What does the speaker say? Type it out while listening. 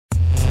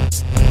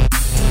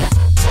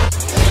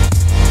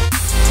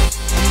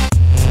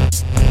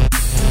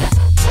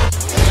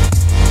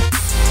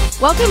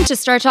Welcome to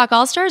Star Talk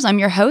All-Stars. I'm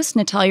your host,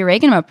 Natalia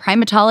Reagan. I'm a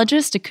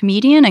primatologist, a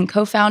comedian, and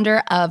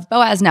co-founder of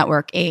Boaz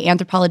Network, a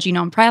anthropology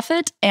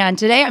nonprofit. And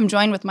today I'm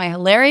joined with my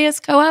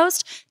hilarious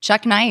co-host,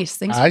 Chuck Nice.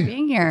 Thanks for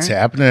being here. What's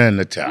happening,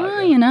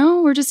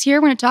 Natalia? We're just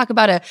here. We're going to talk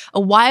about a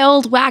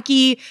wild,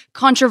 wacky,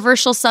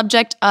 controversial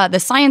subject, the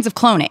science of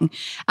cloning.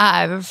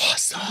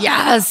 Awesome.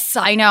 Yes,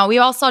 I know. We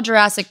all saw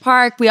Jurassic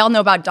Park. We all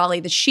know about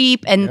Dolly the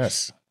sheep. And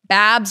Yes.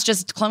 Babs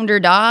just cloned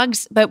her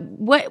dogs, but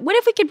what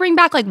if we could bring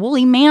back like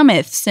woolly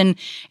mammoths and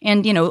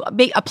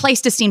a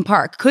Pleistocene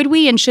park? Could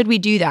we and should we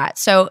do that?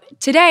 So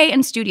today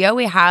in studio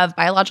we have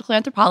biological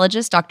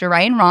anthropologist Dr.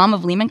 Ryan Romm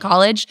of Lehman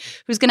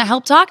College, who's going to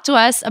help talk to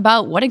us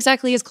about what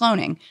exactly is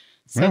cloning.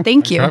 So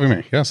thank you for having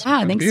me. Yes,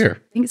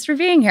 thanks for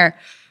being here.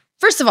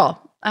 First of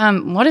all,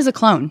 what is a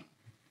clone?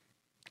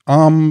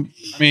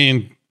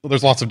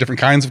 There's lots of different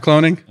kinds of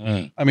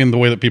cloning. I mean, the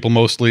way that people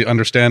mostly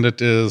understand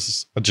it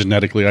is a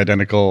genetically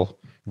identical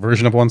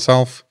version of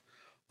oneself.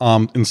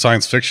 In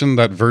science fiction,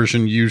 that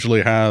version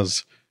usually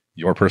has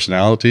your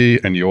personality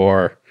and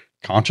your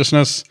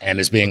consciousness. And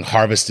is being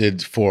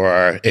harvested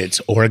for its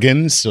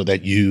organs so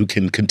that you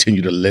can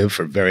continue to live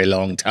for a very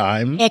long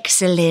time.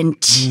 Excellent.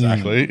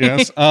 Exactly,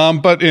 yes.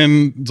 But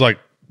in like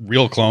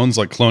real clones,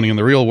 like cloning in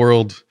the real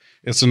world,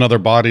 it's another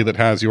body that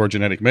has your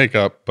genetic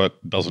makeup,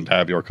 but doesn't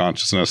have your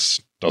consciousness,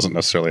 doesn't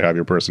necessarily have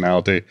your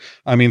personality.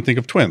 I mean, think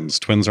of twins.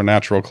 Twins are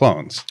natural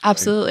clones.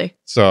 Absolutely. Right?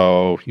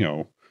 So,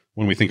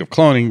 when we think of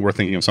cloning, we're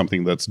thinking of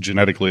something that's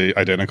genetically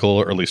identical,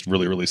 or at least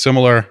really, really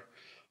similar,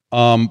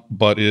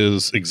 but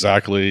is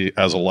exactly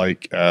as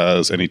alike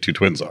as any two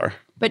twins are.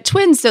 But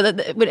twins, so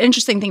the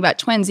interesting thing about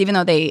twins, even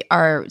though they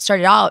are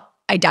started out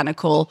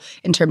identical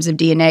in terms of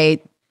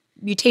DNA,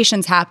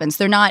 mutations happen.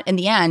 So they're not, in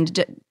the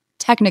end,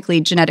 technically,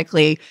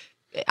 genetically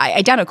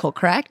identical,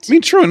 correct? I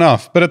mean, true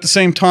enough. But at the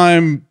same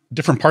time,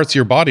 different parts of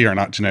your body are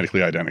not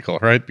genetically identical,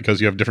 right?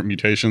 Because you have different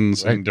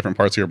mutations in different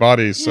parts of your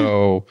body. Yeah.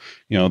 So,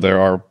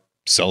 there are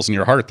cells in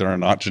your heart that are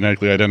not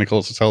genetically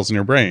identical to cells in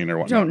your brain or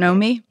whatnot. You don't know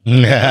me.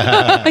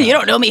 You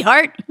don't know me,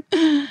 heart.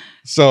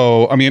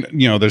 So,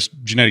 there's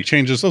genetic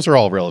changes. Those are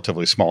all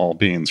relatively small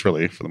beans,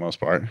 really, for the most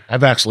part.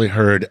 I've actually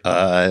heard,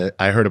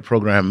 I heard a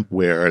program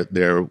where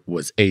there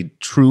was a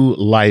true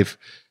life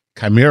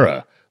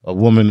chimera, a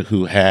woman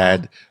who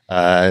had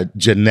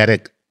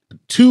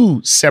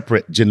two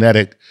separate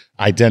genetic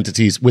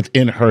identities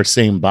within her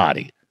same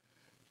body.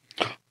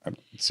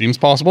 Seems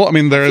possible. I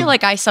mean, I feel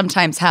like I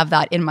sometimes have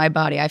that in my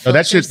body. I feel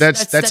that's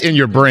in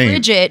your brain.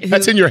 Bridget,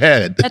 that's in your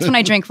head. That's when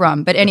I drink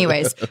rum. But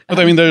anyways, but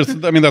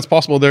that's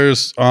possible.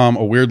 There's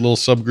a weird little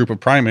subgroup of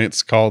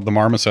primates called the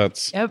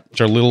marmosets,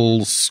 which are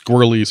little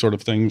squirrely sort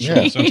of things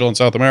from Central and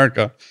South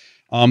America.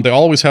 They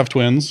always have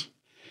twins,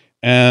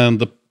 and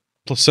the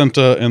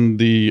placenta and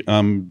the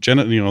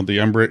the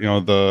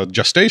embryo, the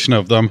gestation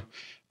of them,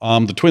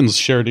 the twins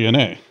share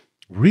DNA.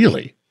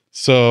 Really?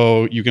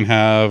 So you can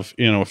have,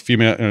 a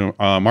female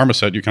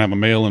marmoset, you can have a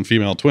male and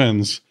female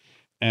twins,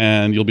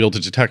 and you'll be able to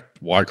detect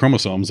Y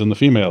chromosomes in the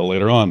female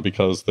later on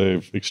because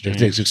they've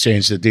exchanged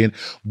the DNA.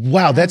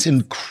 Wow, that's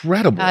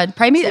incredible.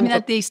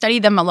 Primates, they study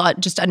them a lot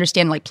just to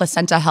understand like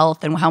placenta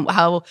health and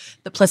how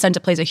the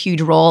placenta plays a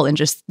huge role in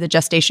just the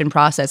gestation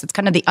process. It's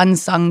kind of the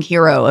unsung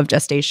hero of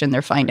gestation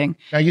they're finding.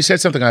 Now, you said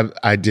something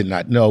I did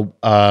not know.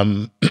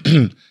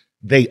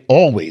 They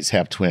always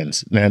have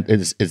twins. Now,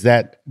 is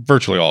that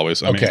virtually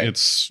always? I okay.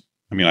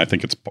 mean, I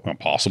think it's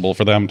possible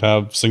for them to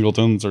have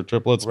singletons or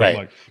triplets,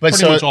 right? But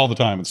pretty much all the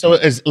time.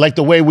 It's like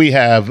the way we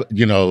have,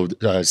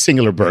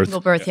 singular birth. Single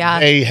birth, yeah.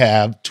 They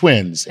have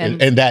twins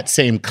in that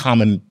same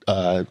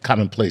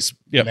commonplace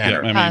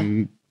manner. Yeah. I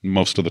mean,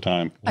 most of the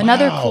time.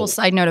 Another cool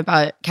side note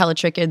about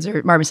callitrichids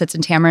or marmosets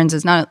and tamarins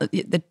is not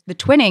the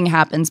twinning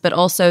happens, but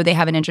also they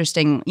have an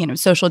interesting,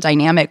 social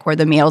dynamic where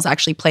the males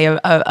actually play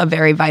a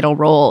very vital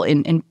role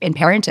in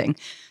parenting.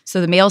 So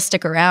the males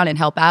stick around and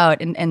help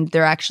out, and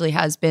there actually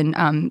has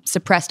been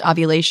suppressed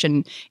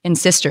ovulation in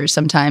sisters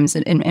sometimes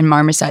in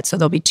marmosets. So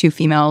there'll be two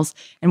females,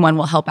 and one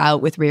will help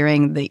out with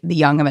rearing the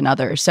young of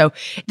another. So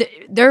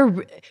they're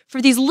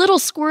for these little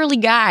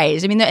squirrely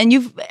guys. I mean,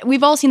 and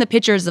we've all seen the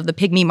pictures of the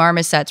pygmy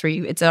marmosets where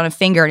it's on a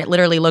finger, and it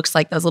literally looks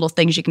like those little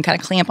things you can kind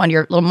of clamp on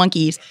your little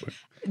monkeys.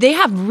 They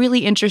have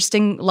really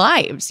interesting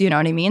lives. You know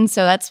what I mean?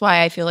 So that's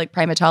why I feel like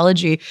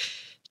primatology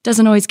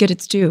doesn't always get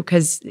its due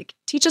because it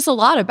teaches us a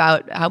lot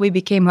about how we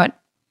became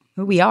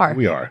who we are.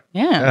 We are.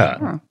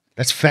 Yeah.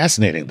 That's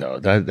fascinating,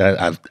 though.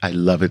 I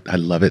love it. I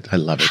love it. I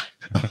love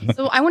it.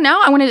 So I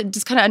want to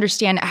just kind of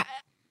understand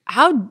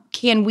how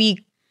can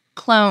we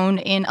clone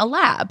in a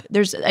lab?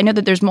 I know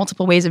that there's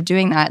multiple ways of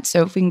doing that.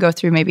 So if we can go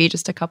through maybe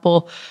just a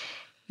couple.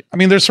 I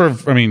mean, there's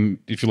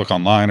if you look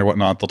online or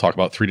whatnot, they'll talk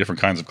about 3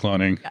 different kinds of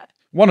cloning. Yeah.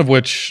 One of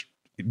which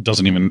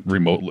doesn't even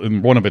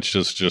one of it's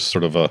just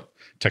sort of a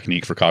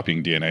technique for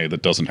copying DNA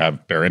that doesn't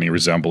bear any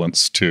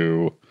resemblance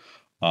to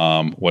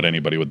what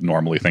anybody would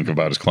normally think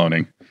about as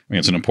cloning. I mean,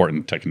 it's an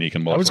important technique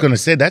in molecular. I was going to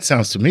say that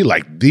sounds to me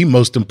like the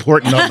most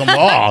important of them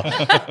all.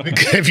 I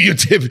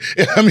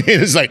mean,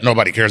 it's like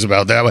nobody cares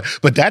about that,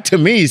 but that to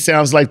me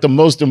sounds like the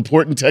most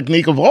important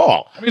technique of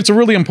all. I mean, it's a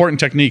really important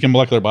technique in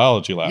molecular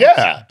biology labs.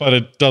 Yeah, but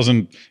it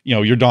doesn't.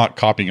 You're not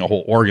copying a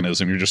whole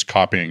organism. You're just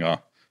copying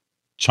a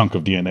chunk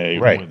of DNA,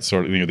 with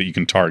sort of that you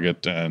can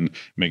target and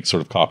make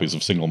sort of copies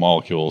of single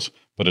molecules.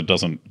 But it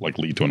doesn't like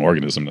lead to an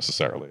organism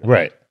necessarily.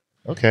 Right.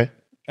 Okay.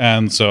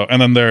 And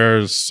then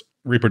there's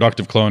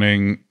reproductive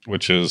cloning,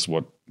 which is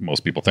what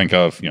most people think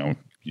of.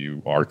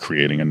 You are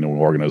creating a new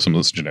organism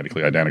that's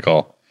genetically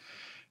identical.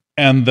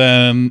 And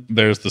then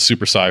there's the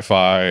super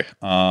sci-fi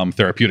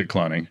therapeutic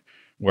cloning,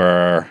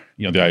 where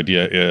the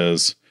idea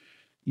is,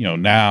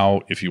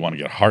 now if you want to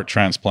get a heart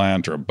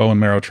transplant or a bone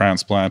marrow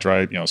transplant,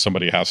 right?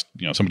 Somebody has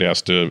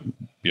to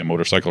be a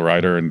motorcycle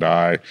rider and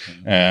die,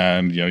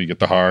 and you get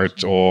the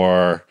heart,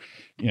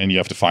 and you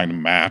have to find a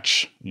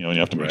match. You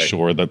have to make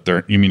sure that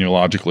they're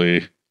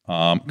immunologically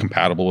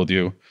compatible with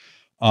you.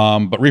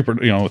 But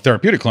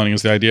therapeutic cloning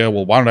is the idea.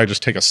 Well, why don't I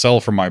just take a cell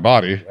from my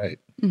body,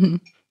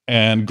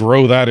 and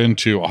grow that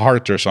into a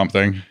heart or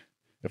something,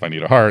 if I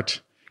need a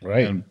heart,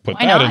 and put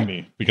that in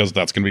me, because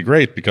that's going to be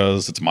great,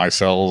 because it's my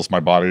cells, my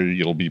body.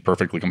 It'll be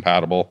perfectly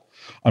compatible.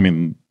 I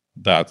mean,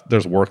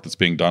 there's work that's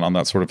being done on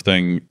that sort of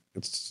thing.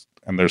 I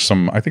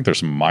think there's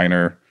some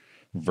minor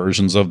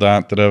versions of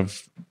that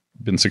have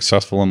been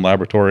successful in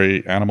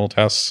laboratory animal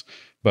tests,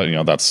 but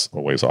that's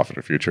a ways off in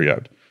the future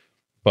yet.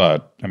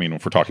 But I mean,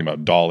 if we're talking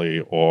about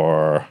Dolly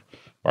or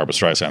Barbra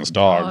Streisand's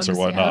dogs or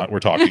whatnot, we're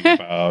talking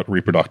about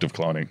reproductive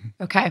cloning.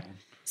 Okay.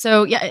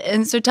 So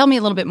and so tell me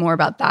a little bit more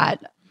about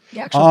that,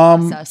 the actual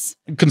process.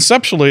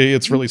 Conceptually,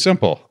 it's really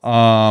simple.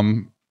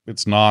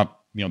 It's not,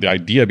 the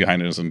idea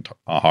behind it isn't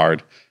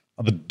hard.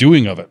 The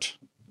doing of it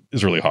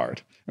is really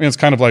hard. I mean, it's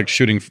kind of like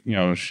shooting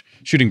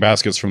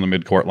baskets from the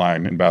midcourt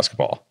line in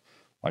basketball.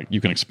 Like,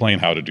 you can explain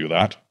how to do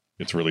that.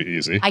 It's really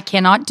easy. I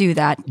cannot do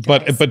that.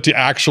 But to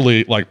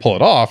actually pull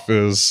it off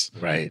is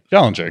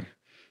challenging.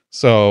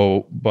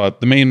 So,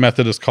 but the main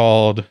method is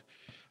called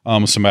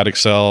somatic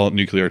cell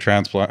nuclear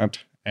transplant.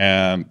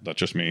 And that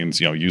just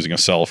means, using a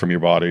cell from your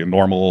body, a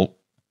normal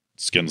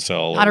skin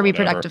cell. Not a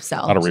reproductive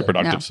cell. Not a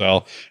reproductive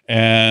cell.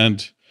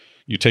 And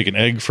you take an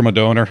egg from a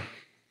donor,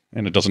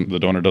 and the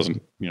donor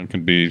doesn't,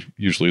 can be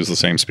usually is the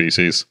same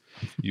species.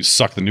 You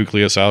suck the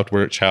nucleus out,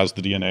 which has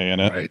the DNA in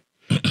it. Right.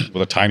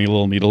 With a tiny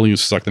little needle, you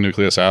suck the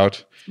nucleus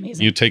out.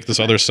 Amazing. You take this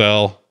other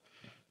cell,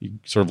 you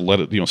sort of let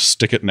it,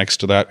 stick it next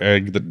to that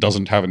egg that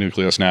doesn't have a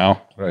nucleus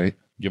now. Right.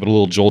 Give it a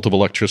little jolt of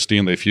electricity,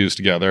 and they fuse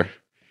together.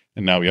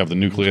 And now we have the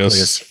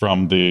nucleus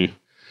from the.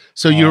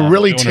 So you're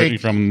really taking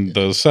from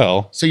the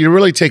cell. So you're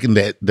really taking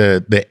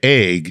the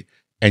egg,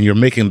 and you're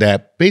making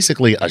that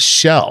basically a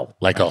shell,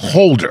 like a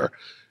holder,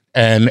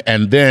 and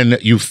then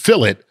you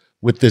fill it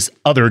with this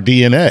other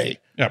DNA.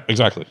 Yeah,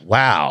 exactly.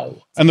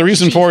 Wow. And the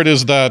reason for it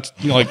is that,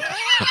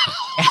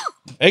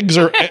 eggs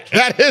are...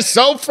 That is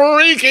so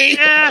freaky.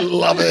 I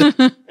love it.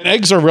 And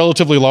eggs are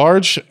relatively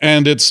large,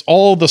 and it's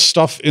all the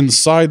stuff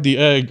inside the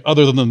egg,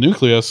 other than the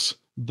nucleus,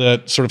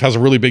 that sort of has a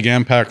really big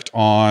impact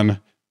on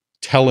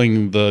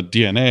telling the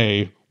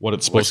DNA what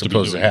it's supposed to be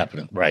doing.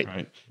 Happen.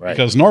 Right.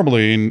 Because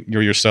normally,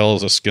 your cell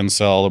is a skin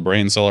cell, a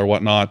brain cell, or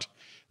whatnot.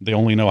 They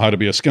only know how to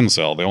be a skin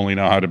cell. They only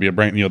know how to be a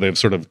brain. They've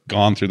sort of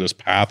gone through this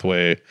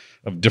pathway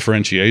of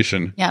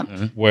differentiation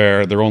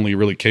where they're only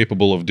really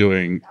capable of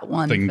doing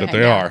one thing that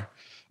they are.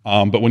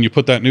 But when you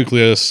put that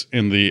nucleus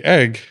in the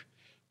egg,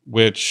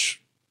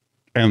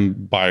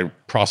 and by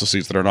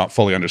processes that are not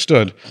fully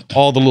understood,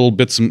 all the little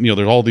bits, and there's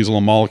all these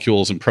little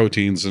molecules and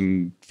proteins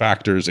and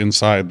factors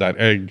inside that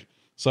egg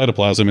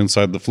cytoplasm,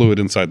 inside the fluid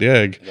inside the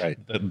egg,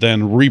 that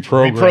then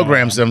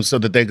reprograms them so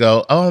that they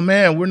go, oh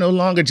man, we're no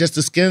longer just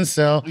a skin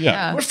cell.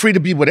 Yeah. We're free to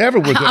be whatever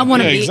we're going to be. I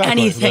want to be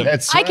anything.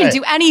 I can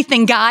do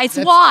anything, guys.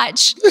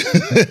 Watch.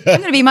 I'm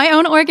going to be my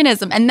own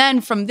organism. And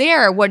then from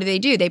there, what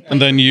do? And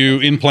then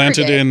you implant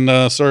it in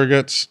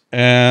surrogates,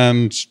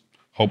 and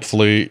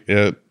hopefully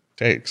it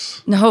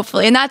takes. No,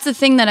 hopefully. And that's the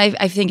thing that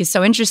I think is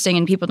so interesting,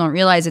 and people don't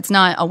realize it's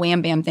not a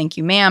wham, bam, thank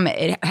you, ma'am.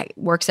 It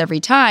works every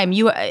time.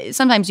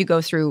 Sometimes you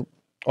go through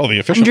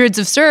the hundreds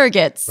of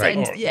surrogates,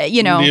 and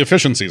the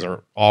efficiencies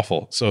are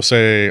awful. So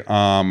say,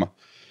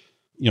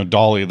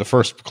 Dolly, the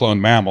first cloned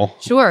mammal,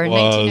 sure, in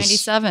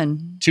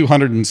 1997,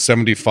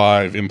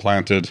 275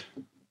 implanted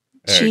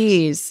eggs.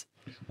 Jeez.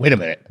 Wait a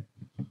minute.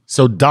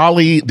 So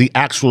Dolly, the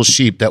actual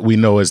sheep that we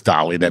know as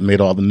Dolly, that made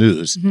all the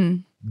news,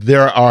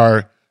 there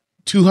are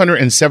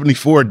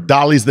 274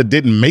 Dollies that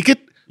didn't make it.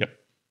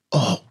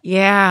 Oh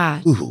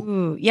yeah,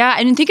 ooh. Yeah,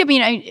 and think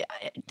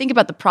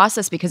about the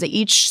process, because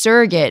each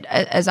surrogate,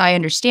 as I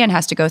understand,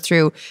 has to go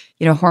through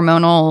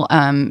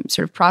hormonal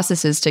sort of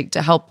processes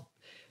to help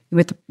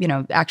with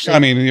actually. I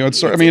mean,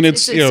 it's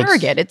a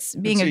surrogate. It's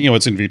being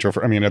it's in vitro.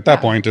 At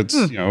that point, it's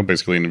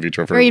basically in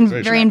vitro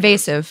fertilization. Very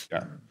invasive.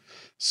 Yeah.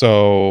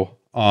 So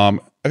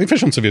I think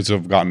fish on civets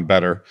have gotten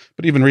better,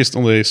 but even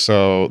recently,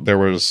 so there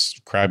was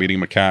crab-eating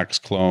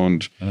macaques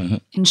cloned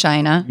in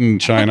China.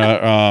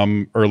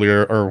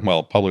 Earlier, or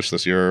well, published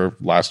this year,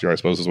 last year, I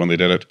suppose, is when they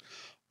did it.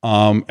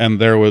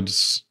 And there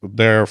was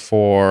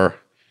therefore,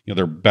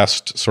 their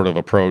best sort of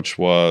approach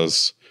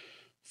was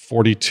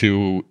 40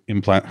 some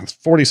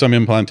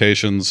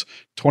implantations,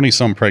 20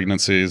 some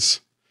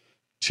pregnancies,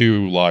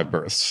 2 live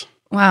births.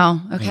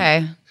 Wow.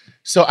 Okay.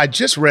 So I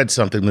just read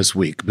something this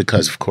week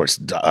because, of course,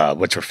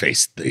 what's her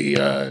face?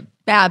 The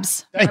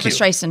Babs. Thank you.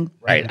 Streisand.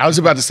 Right. I was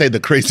about to say the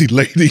crazy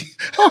lady.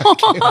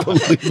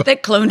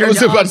 That cloned her. I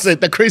was about to say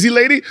the crazy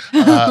lady.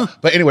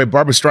 But anyway,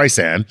 Barbara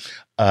Streisand.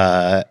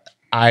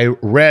 I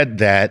read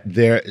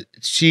that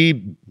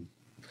she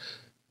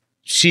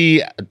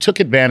took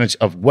advantage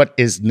of what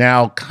is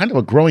now kind of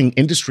a growing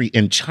industry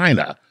in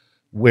China,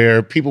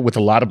 where people with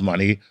a lot of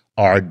money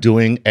are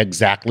doing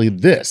exactly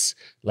this.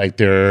 Like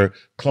they're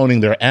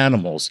cloning their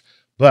animals.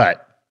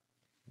 But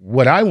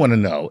what I want to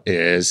know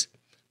is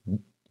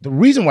the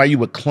reason why you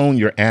would clone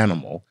your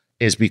animal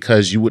is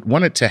because you would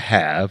want it to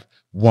have,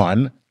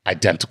 1,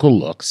 identical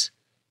looks,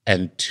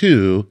 and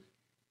 2,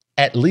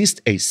 at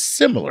least a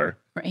similar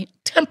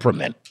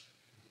temperament.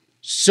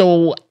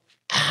 So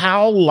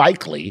how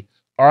likely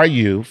are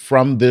you,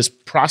 from this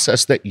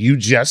process that you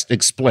just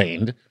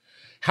explained,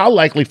 how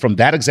likely from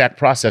that exact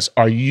process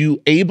are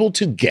you able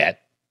to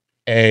get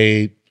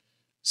a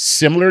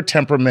similar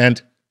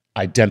temperament,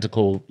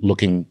 identical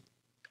looking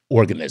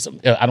organism?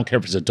 I don't care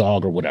if it's a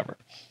dog or whatever.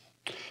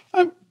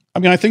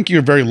 I think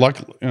you're very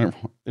lucky. In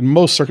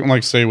most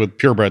like say with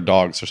purebred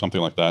dogs or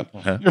something like that,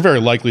 you're very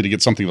likely to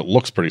get something that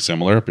looks pretty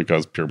similar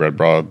because purebred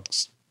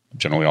dogs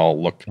generally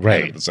all look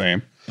kind of the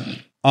same.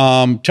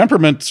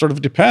 Temperament sort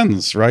of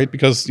depends, right?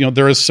 Because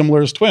they're as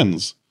similar as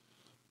twins,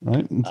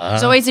 right?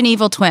 There's always an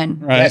evil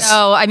twin, right?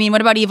 So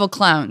what about evil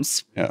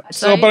clones? Yeah.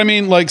 So, but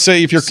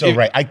say if you're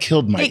right, I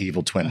killed my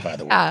evil twin, by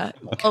the way.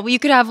 Well, you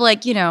could have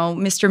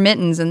Mr.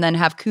 Mittens and then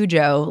have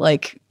Cujo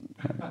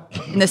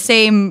in the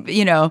same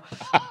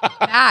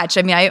batch.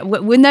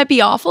 Wouldn't that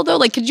be awful though?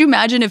 Like, could you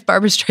imagine if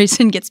Barbara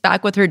Streisand gets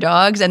back with her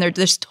dogs and they're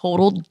just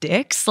total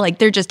dicks? Like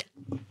they're just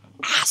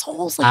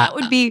assholes. Like that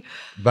would be.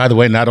 By the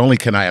way, not only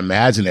can I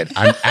imagine it,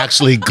 I'm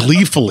actually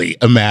gleefully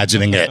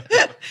imagining it.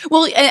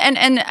 Well, and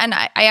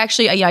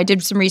I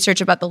did some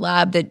research about the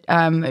lab that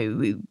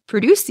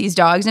produced these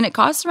dogs, and it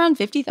costs around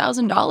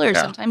 $50,000,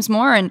 sometimes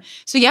more. And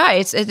so,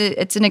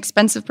 it's an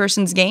expensive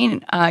person's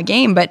game,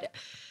 but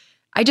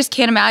I just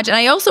can't imagine.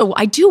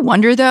 I do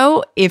wonder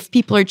though if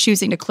people are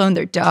choosing to clone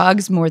their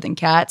dogs more than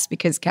cats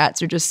because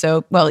cats are just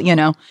so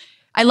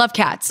I love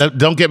cats.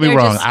 Don't get me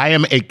wrong. I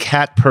am a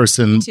cat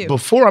person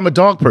before I'm a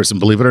dog person,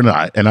 believe it or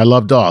not. And I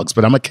love dogs,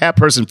 but I'm a cat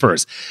person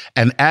first.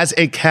 And as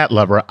a cat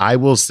lover, I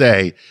will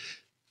say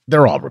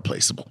they're all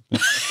replaceable.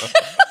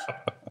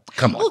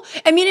 Come on. Well,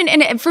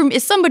 and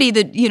as somebody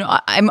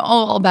that, I'm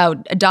all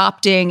about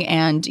adopting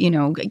and,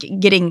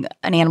 getting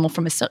an animal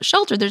from a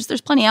shelter.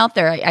 There's plenty out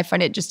there. I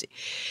find it just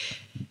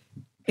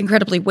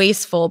incredibly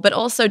wasteful, but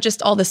also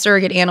just all the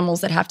surrogate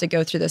animals that have to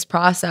go through this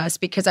process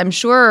because I'm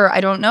sure,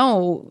 I don't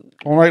know.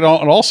 Well, right.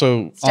 And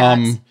also,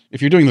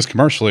 if you're doing this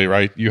commercially,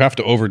 right, you have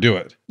to overdo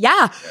it.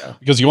 Yeah.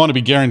 Because you want to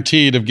be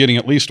guaranteed of getting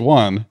at least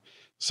one.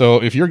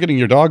 So if you're getting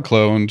your dog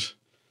cloned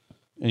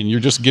and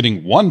you're just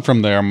getting one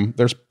from them,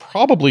 there's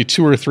probably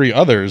 2 or 3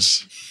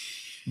 others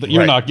that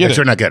you're not getting. That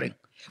you're not getting.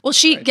 Well,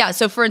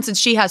 so for instance,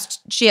 she has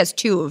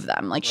 2 of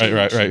them. Like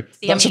right.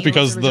 That's just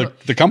because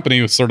the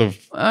company was sort of.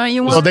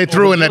 They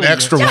threw in an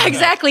extra one. Yeah,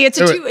 exactly. It's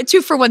a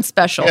 2-for-1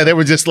 special. Yeah, they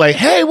were just like,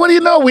 hey, what do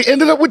you know? We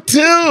ended up with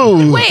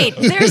 2. Wait,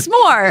 there's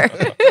more.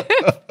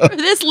 For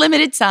this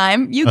limited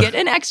time, you get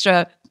an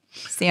extra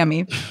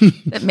Sammy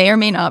that may or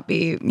may not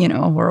be,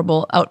 a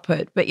horrible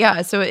output. But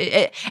yeah, so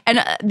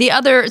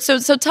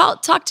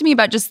talk to me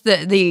about just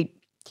the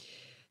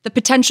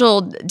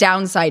potential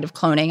downside of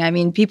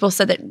cloning. People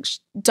said that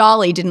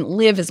Dolly didn't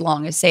live as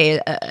long as,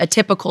 say, a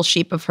typical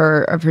sheep of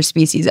her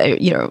species.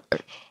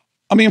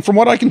 From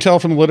what I can tell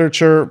from the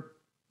literature,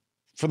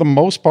 for the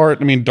most part,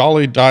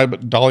 Dolly died,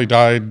 but Dolly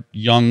died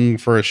young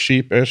for a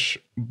sheepish,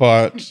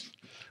 but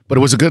it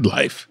was a good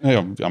life.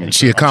 Yeah,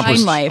 she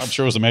accomplished. Life. I'm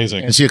sure it was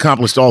amazing, and she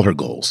accomplished all her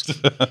goals.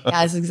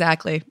 Yes,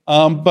 exactly.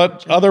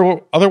 But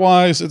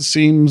otherwise, it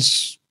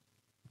seems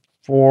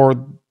for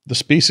the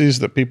species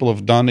that people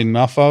have done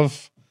enough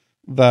of,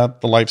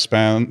 that the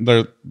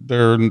lifespan,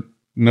 there are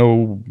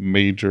no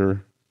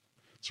major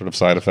sort of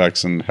side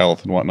effects in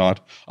health and whatnot.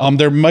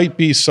 There might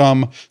be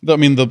some.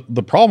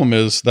 The problem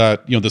is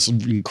that this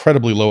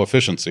incredibly low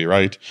efficiency,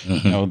 right?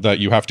 Mm-hmm. That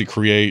you have to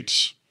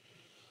create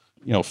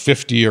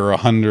 50 or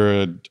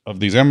 100 of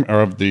these fancy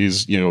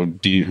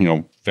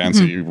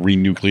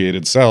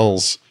renucleated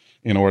cells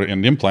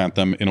and implant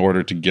them in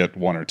order to get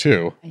 1 or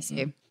 2. I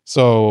see.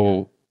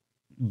 So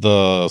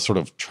the sort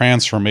of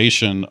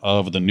transformation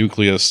of the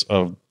nucleus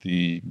of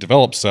the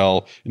developed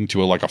cell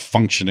into a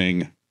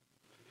functioning,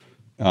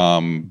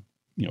 viable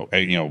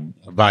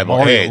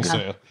egg,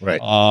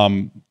 right?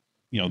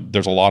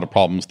 There's a lot of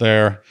problems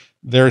there.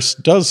 There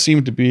does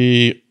seem to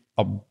be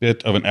a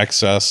bit of an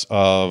excess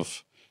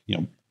of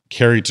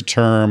carry to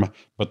term,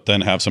 but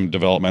then have some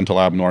developmental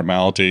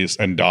abnormalities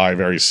and die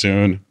very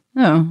soon.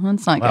 Oh,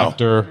 that's not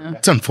good.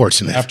 That's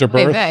unfortunate. After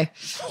birth.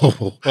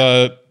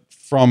 But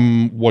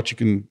from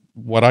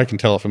what I can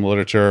tell from the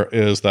literature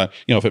is that,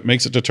 if it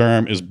makes it to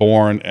term, is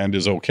born, and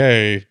is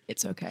okay.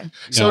 It's okay.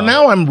 So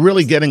now I'm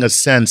really getting a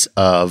sense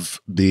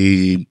of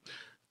the,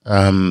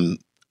 I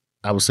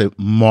would say,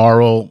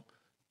 moral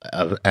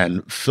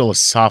and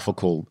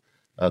philosophical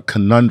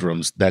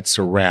conundrums that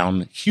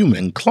surround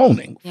human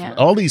cloning. Yeah.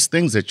 All these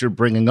things that you're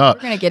bringing up.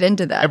 We're going to get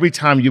into that. Every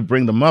time you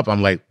bring them up,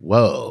 I'm like,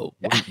 whoa,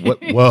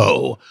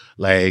 whoa.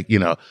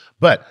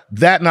 But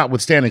that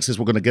notwithstanding, since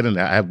we're going to get into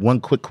that, I have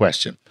one quick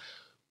question.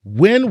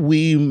 When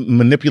we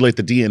manipulate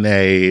the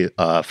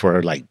DNA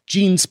for like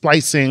gene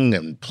splicing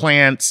and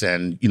plants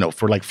and,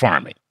 for like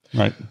farming.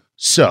 Right.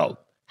 So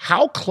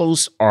how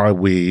close are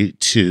we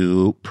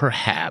to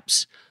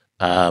perhaps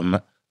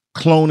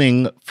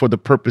cloning for the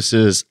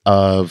purposes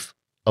of,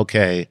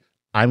 okay,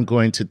 I'm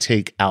going to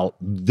take out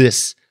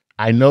this.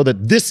 I know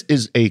that this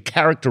is a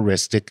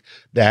characteristic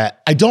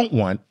that I don't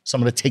want, so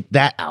I'm going to take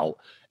that out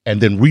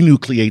and then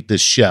renucleate this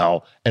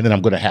shell, and then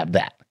I'm going to have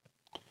that.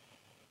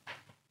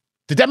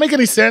 Did that make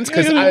any sense?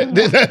 Because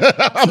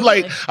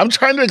I'm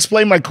trying to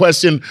explain my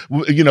question,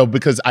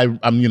 because I'm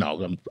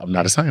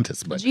not a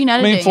scientist, but gene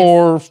editing.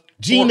 For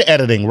gene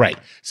editing, right?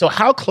 So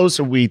how close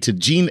are we to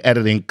gene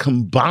editing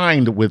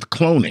combined with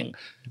cloning?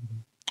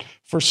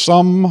 For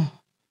some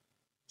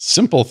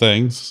simple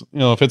things,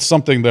 if it's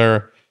something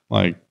there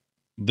like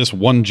this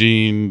one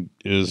gene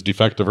is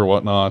defective or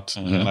whatnot,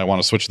 and I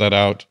want to switch that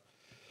out.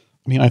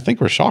 I think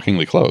we're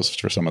shockingly close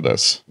for some of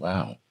this.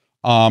 Wow.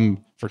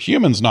 For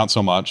humans, not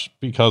so much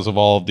because of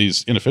all of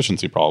these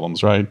inefficiency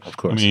problems, right? Of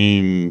course.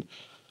 People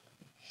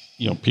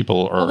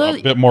are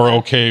a bit more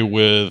okay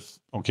with,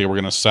 we're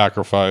going to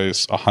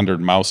sacrifice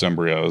 100 mouse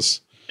embryos.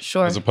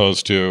 Sure. As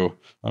opposed to,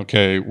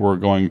 we're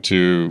going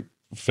to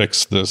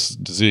fix this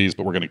disease,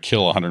 but we're going to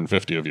kill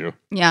 150 of you.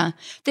 Yeah.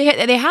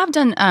 They have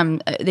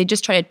done, they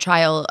just tried a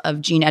trial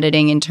of gene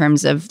editing in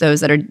terms of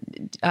those that are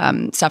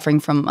suffering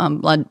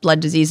from blood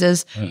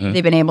diseases.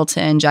 They've been able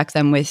to inject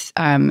them with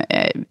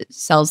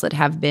cells that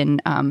have been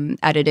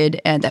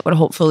edited and that would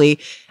hopefully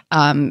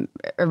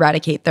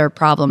eradicate their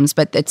problems,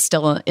 but it's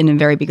still in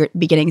very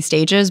beginning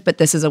stages. But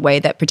this is a way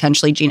that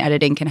potentially gene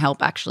editing can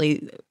help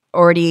actually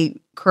already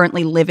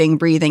currently living,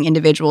 breathing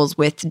individuals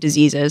with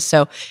diseases.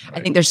 So I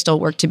think there's still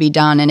work to be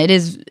done. And it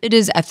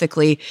is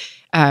ethically,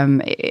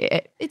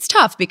 it's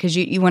tough because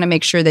you want to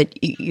make sure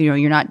that,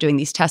 you're not doing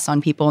these tests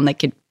on people and that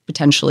could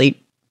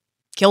potentially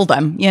kill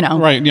them,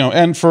 Right.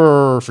 And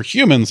for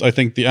humans, I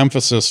think the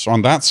emphasis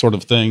on that sort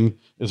of thing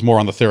is more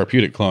on the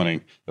therapeutic cloning,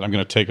 that I'm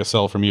going to take a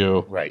cell from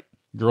you, right,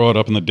 grow it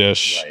up in the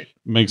dish,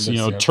 makes,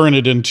 turn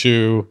it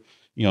into,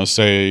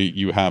 say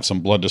you have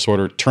some blood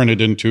disorder, turn it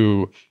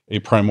into a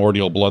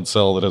primordial blood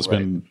cell that has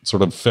been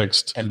sort of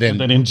fixed. And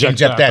then inject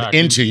that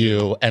into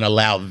you and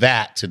allow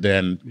that to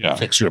then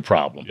fix your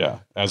problem. Yeah.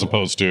 As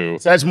opposed to,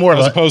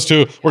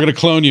 we're going to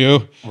clone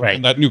you. Right.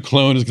 And that new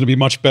clone is going to be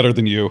much better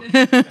than you.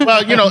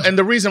 Well, and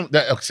the reason,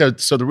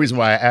 so the reason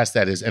why I asked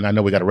that is, and I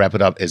know we got to wrap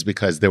it up, is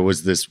because there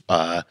was this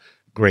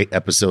great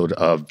episode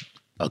of,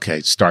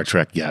 Star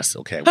Trek. Yes.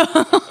 Okay.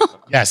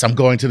 Yes. I'm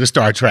going to the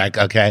Star Trek.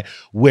 Okay.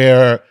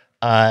 Where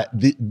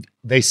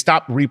they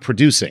stopped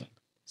reproducing.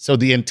 So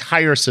the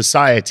entire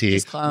society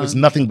was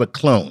nothing but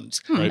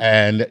clones. Right.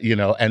 And,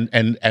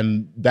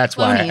 and that's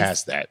why I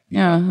asked that.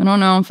 Yeah, I don't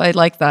know if I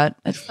like that.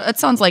 That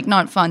sounds like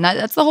not fun.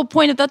 That's the whole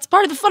point. That's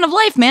part of the fun of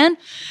life, man.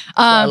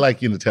 I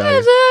like you, Natalia.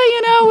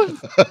 On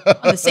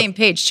the same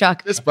page,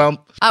 Chuck. This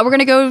bump. We're going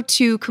to go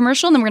to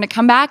commercial, and then we're going to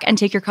come back and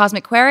take your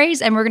cosmic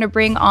queries, and we're going to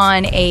bring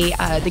on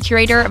the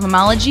curator of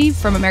mammalogy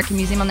from American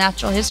Museum of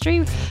Natural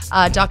History,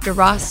 Dr.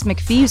 Ross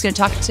McPhee, who's going to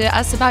talk to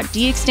us about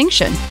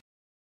de-extinction.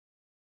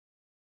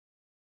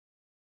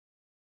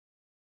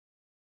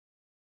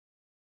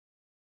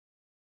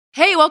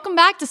 Hey, welcome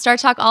back to Star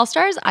Talk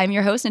All-Stars. I'm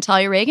your host,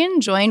 Natalia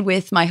Reagan, joined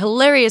with my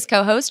hilarious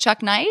co-host,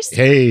 Chuck Nice.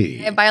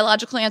 Hey. And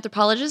biological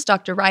anthropologist,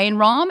 Dr. Ryan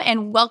Romm.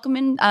 And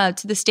welcome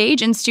to the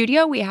stage in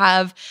studio, we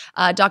have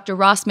Dr.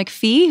 Ross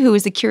McPhee, who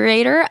is the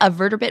curator of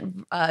vertebrate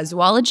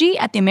zoology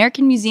at the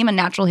American Museum of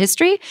Natural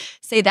History.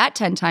 Say that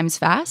 10 times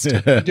fast.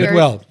 You did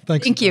well.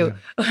 Thanks. Thank you.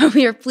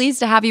 We are pleased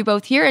to have you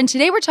both here. And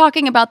today we're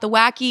talking about the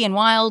wacky and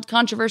wild,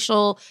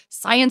 controversial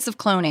science of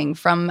cloning,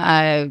 from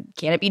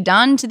can it be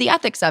done to the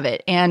ethics of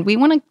it. And we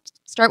want to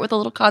start with a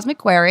little cosmic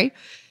query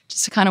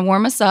just to kind of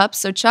warm us up.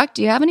 So, Chuck,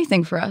 do you have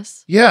anything for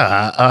us?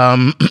 Yeah.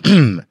 I'm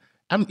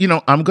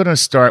going to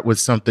start with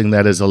something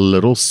that is a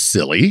little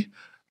silly,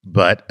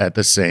 but at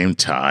the same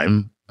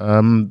time,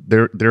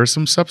 there's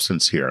some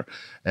substance here.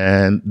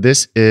 And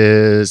this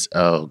is,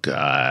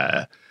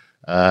 Ibs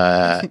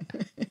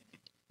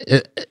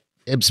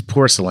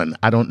Porcelain.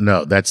 I don't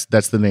know. That's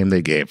the name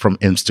they gave from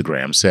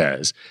Instagram.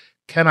 Says,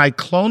 can I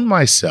clone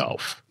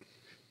myself,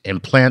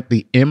 implant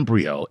the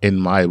embryo in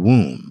my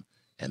womb,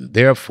 and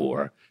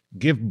therefore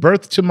give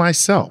birth to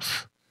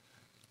myself?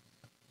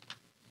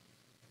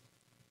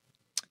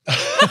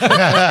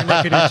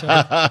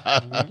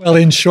 Well,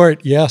 in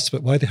short, yes,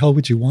 but why the hell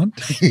would you want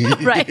to?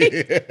 Right.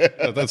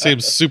 That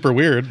seems super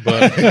weird,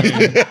 but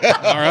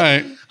all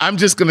right. I'm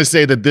just going to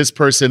say that this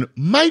person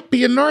might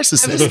be a I was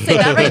narcissist. going to say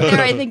that right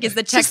there, I think, is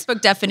the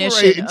textbook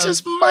definition. Right, it of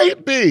just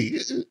might be.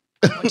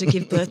 want to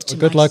give birth to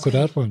Good my luck with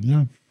son. that one.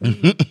 Yeah.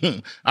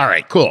 All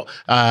right, cool.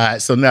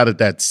 So now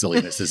that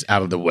silliness is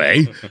out of the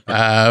way,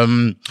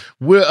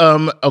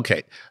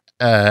 okay.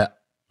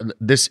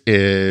 This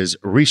is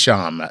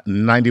Risham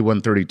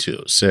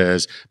 9132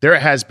 says there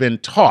has been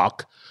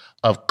talk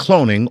of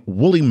cloning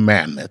woolly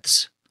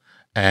mammoths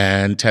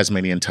and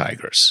Tasmanian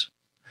tigers.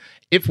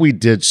 If we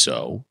did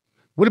so,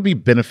 would it be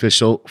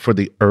beneficial for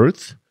the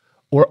earth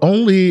or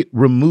only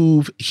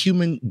remove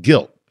human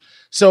guilt?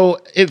 So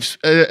if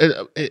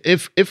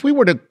we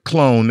were to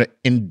clone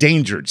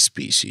endangered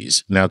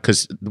species now,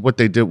 because what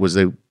they did was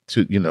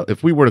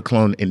if we were to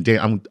clone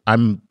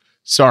I'm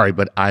sorry,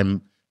 but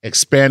I'm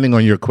expanding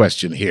on your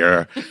question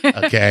here.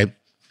 Okay,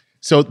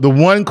 so the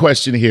one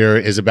question here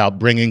is about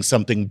bringing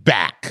something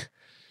back,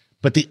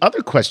 but the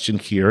other question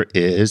here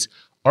is: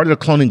 are there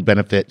cloning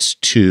benefits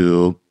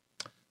to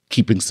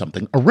keeping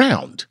something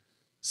around?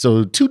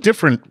 So two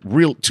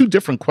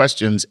different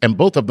questions, and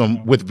both of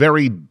them with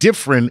very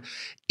different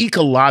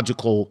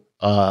ecological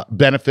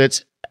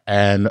benefits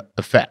and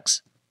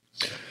effects.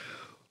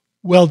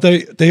 Well,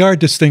 they are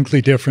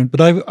distinctly different,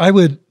 but I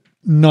would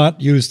not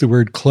use the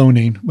word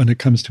cloning when it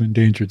comes to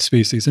endangered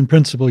species. In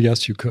principle,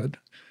 yes, you could.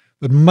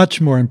 But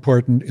much more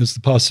important is the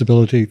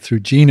possibility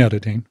through gene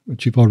editing,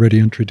 which you've already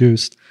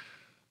introduced,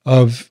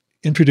 of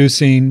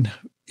introducing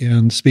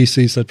in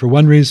species that for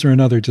one reason or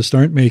another just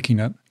aren't making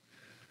it,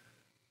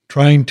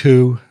 trying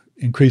to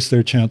increase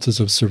their chances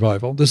of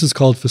survival. This is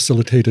called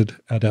facilitated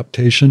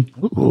adaptation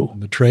in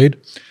the trade.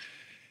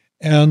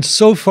 And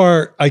so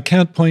far, I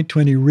can't point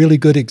to any really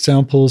good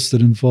examples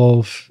that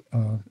involve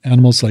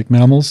animals like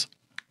mammals,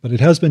 but it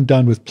has been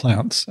done with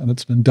plants, and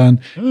it's been done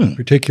in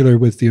particular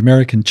with the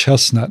American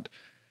chestnut,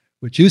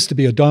 which used to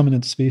be a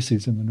dominant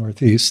species in the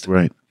Northeast,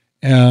 Right.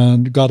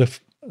 and got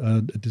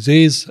a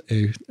disease,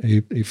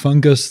 a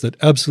fungus that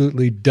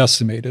absolutely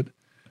decimated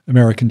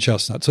American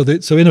chestnut.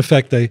 So in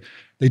effect, they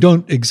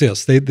don't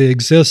exist. They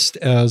exist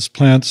as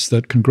plants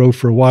that can grow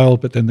for a while,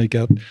 but then they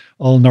get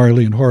all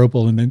gnarly and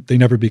horrible, and they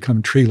never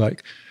become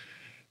tree-like.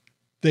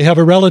 They have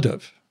a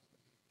relative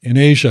in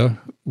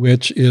Asia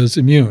which is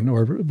immune,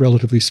 or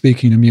relatively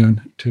speaking,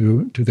 immune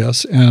to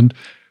this. And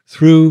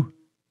through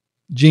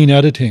gene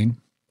editing,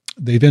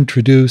 they've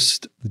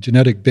introduced the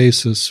genetic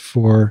basis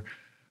for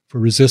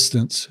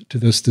resistance to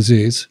this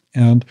disease.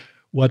 And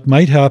what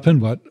might happen,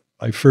 what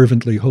I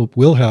fervently hope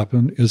will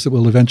happen, is that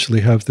we'll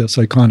eventually have this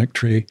iconic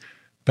tree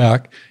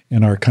back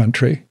in our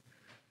country.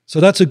 So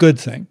that's a good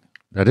thing.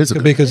 That is a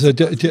good because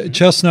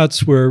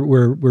chestnuts were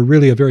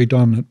really a very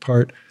dominant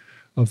part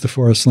of the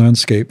forest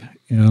landscape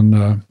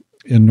in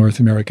North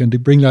America. And to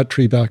bring that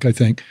tree back, I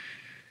think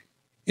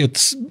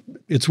it's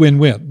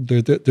win-win.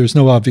 There's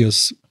no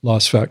obvious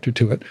loss factor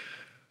to it.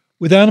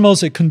 With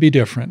animals, it can be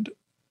different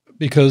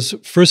because,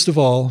 first of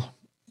all,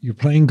 you're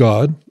playing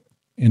God,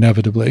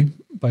 inevitably,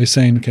 by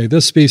saying, okay,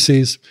 this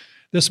species,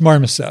 this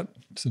marmoset,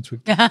 since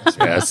we've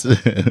yes.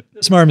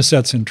 this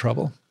marmoset's in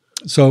trouble.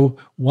 So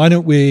why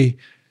don't we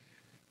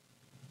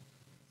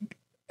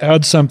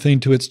add something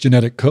to its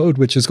genetic code,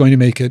 which is going to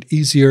make it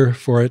easier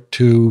for it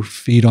to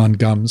feed on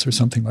gums or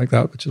something like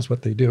that, which is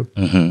what they do.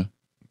 Mm-hmm.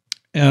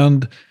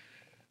 And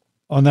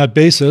on that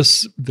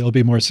basis, they'll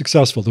be more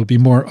successful. There'll be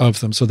more of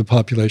them, so the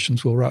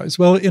populations will rise.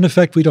 Well, in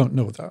effect, we don't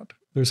know that.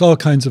 There's all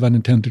kinds of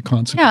unintended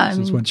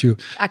consequences once you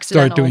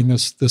start doing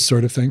this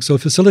sort of thing. So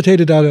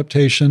facilitated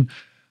adaptation,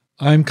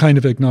 I'm kind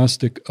of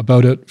agnostic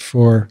about it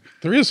for...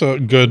 There is a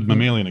good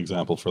mammalian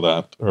example for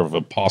that, or of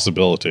a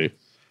possibility,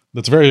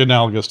 that's very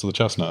analogous to the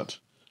chestnut,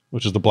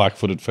 which is the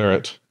black-footed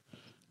ferret,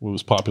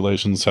 whose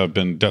populations have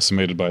been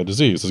decimated by a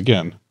disease,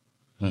 again.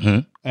 Mm-hmm.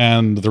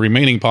 And the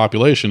remaining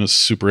population is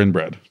super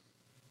inbred.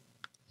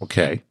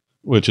 Okay.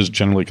 Which is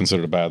generally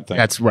considered a bad thing.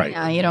 That's right.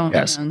 Yeah, you don't,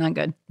 not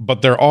good.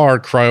 But there are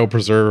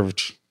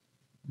cryopreserved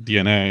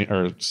DNA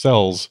or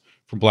cells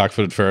from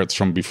black-footed ferrets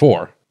from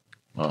before.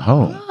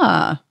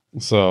 Oh.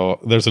 So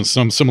there's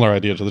some similar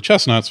idea to the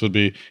chestnuts would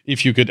be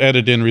if you could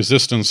edit in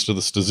resistance to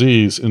this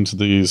disease into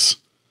these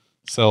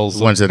cells.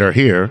 The ones that are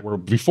here. Were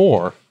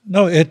before.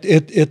 No,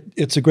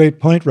 it's a great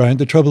point, Ryan.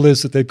 The trouble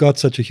is that they've got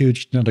such a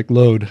huge genetic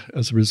load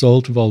as a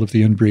result of all of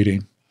the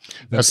inbreeding.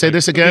 I'll say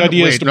this again.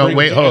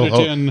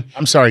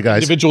 I'm sorry,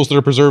 guys. Individuals that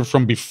are preserved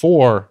from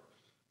before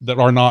that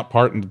are not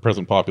part in the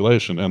present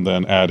population, and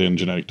then add in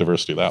genetic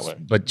diversity that way.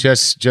 But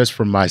just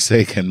for my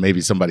sake, and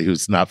maybe somebody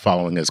who's not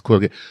following as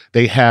quickly,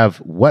 they have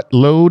what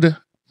load?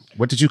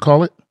 What did you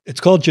call it?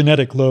 It's called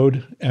genetic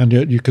load, and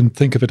you can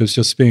think of it as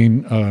just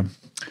being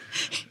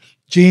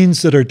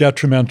genes that are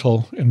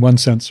detrimental in one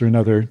sense or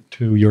another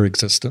to your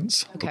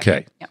existence.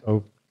 Okay. Yep.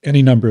 So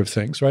any number of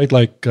things, right?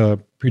 Like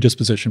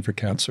predisposition for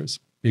cancers,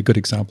 be a good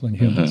example in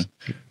humans,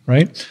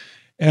 right?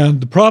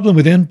 And the problem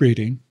with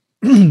inbreeding,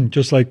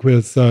 just like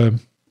with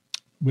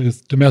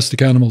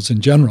domestic animals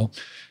in general,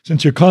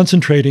 since you're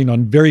concentrating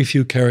on very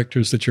few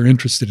characters that you're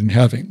interested in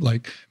having,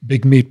 like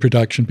big meat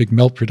production, big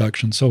milk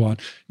production, so on,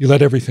 you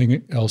let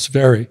everything else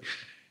vary.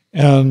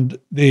 And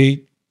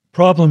the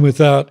problem with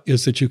that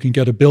is that you can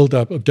get a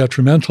buildup of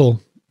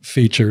detrimental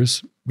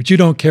features, which you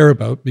don't care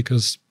about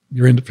because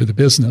you're in it for the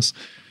business.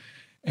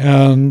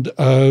 And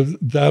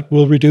that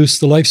will reduce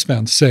the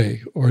lifespan,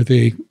 say, or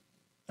the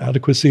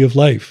adequacy of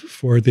life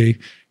for the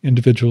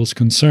individuals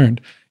concerned.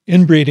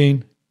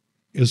 Inbreeding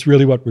is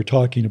really what we're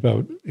talking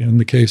about in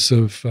the case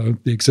of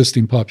the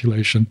existing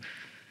population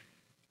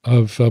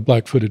of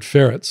black-footed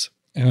ferrets.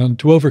 And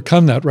to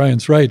overcome that,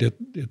 Ryan's right,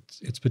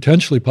 it's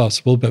potentially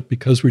possible, but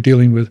because we're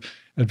dealing with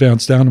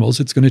advanced animals,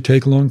 it's going to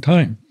take a long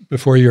time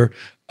before you're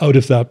out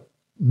of that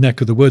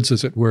neck of the woods,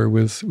 as it were,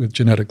 with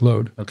genetic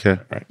load. Okay.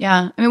 Right.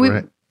 Yeah. I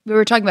mean, we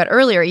were talking about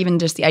earlier, even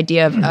just the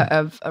idea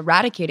of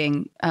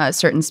eradicating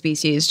certain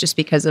species just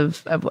because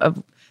of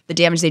the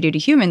damage they do to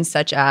humans,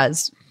 such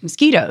as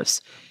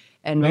mosquitoes.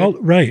 And well,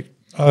 right.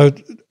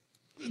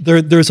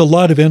 There's a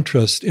lot of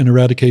interest in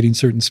eradicating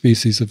certain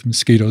species of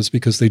mosquitoes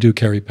because they do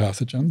carry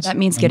pathogens. That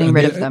means getting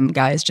rid of them,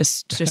 guys.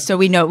 Just so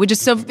we know.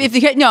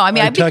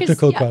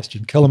 Technical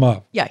question. Kill them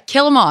off. Yeah,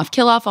 kill them off.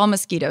 Kill off all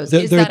mosquitoes.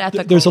 Is that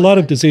ethical? There's a lot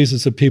of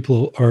diseases that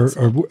people are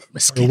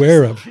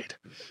aware of,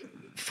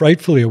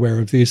 frightfully aware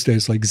of these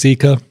days, like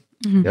Zika,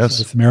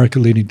 South America,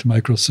 leading to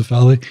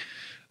microcephaly,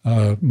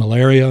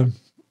 malaria,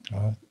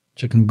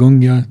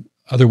 chikungunya,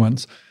 other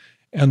ones.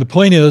 And the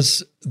point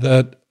is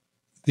that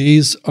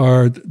these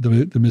are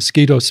the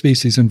mosquito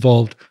species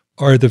involved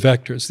are the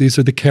vectors. These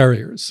are the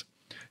carriers.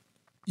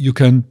 You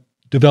can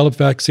develop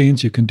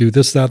vaccines. You can do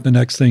this, that, the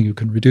next thing. You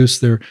can reduce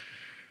their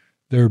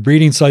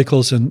breeding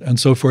cycles and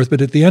so forth.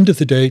 But at the end of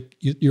the day,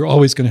 you're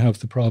always going to have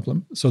the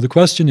problem. So the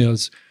question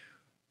is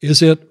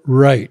it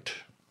right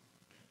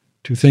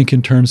to think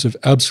in terms of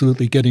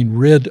absolutely getting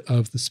rid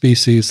of the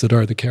species that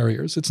are the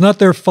carriers? It's not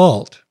their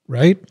fault,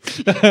 right?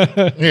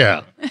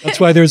 Yeah.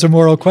 That's why there's a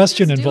moral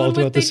question involved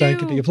about the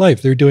sanctity of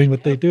life. They're doing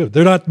what they do.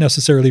 They're not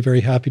necessarily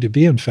very happy to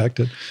be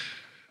infected.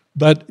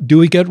 But do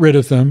we get rid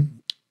of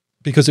them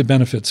because it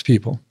benefits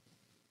people?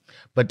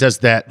 But does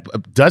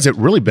it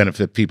really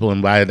benefit people?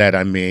 And by that,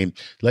 I mean,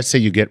 let's say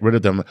you get rid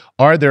of them.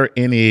 Are there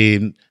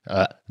any,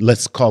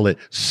 let's call it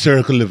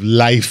circle of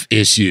life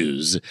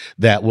issues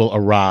that will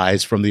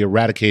arise from the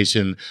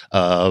eradication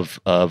of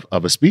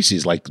a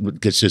species, like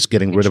just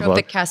getting rid of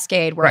the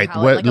cascade, where right,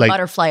 how, like a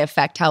butterfly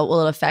effect, how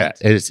will it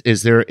affect?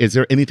 Is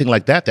there anything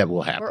like that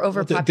will happen? Or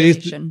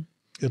overpopulation?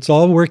 It's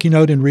all working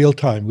out in real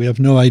time. We have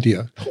no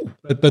idea.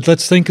 But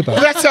let's think about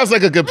it. That sounds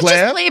like a good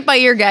plan. Just play it by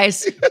ear,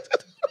 guys.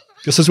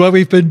 This is what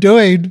we've been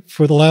doing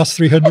for the last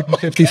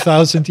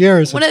 350,000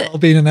 years. It's all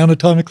being an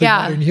anatomically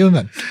modern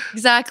human.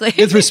 Exactly.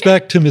 With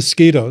respect to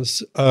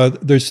mosquitoes,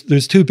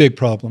 there's two big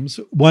problems.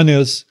 One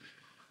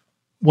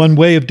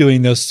way of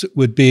doing this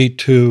would be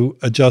to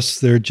adjust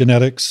their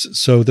genetics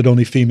so that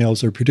only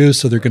females are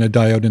produced, so they're going to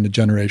die out in a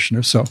generation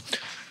or so.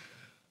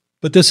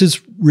 But this is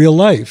real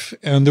life,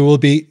 and there will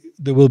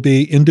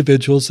be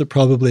individuals that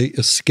probably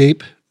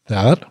escape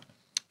that,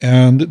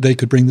 and they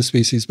could bring the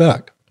species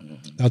back.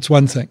 That's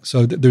one thing.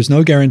 So there's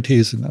no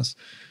guarantees in this.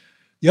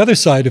 The other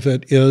side of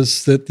it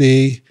is that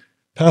the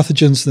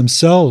pathogens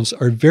themselves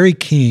are very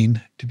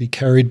keen to be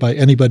carried by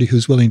anybody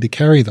who's willing to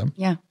carry them.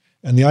 Yeah.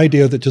 And the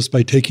idea that just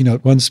by taking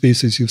out one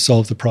species, you've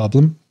solved the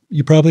problem,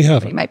 you probably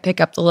haven't. You might pick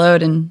up the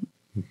load and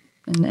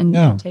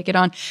take it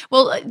on.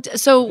 Well,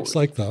 so it's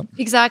like that.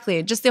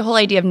 Exactly. Just the whole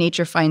idea of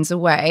nature finds a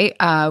way.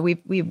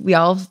 We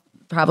all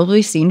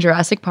probably seen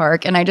Jurassic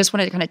Park, and I just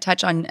wanted to kind of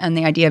touch on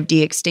the idea of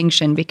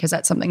de-extinction, because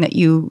that's something that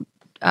you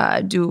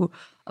do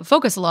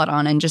focus a lot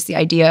on, and just the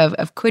idea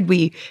of could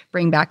we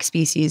bring back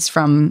species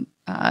from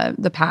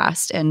the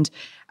past. And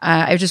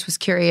I just was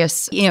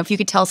curious, if you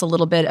could tell us a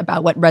little bit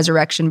about what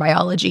resurrection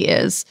biology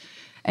is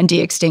and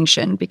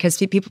de-extinction, because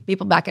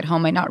people back at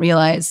home might not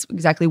realize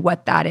exactly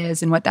what that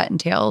is and what that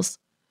entails.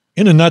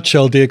 In a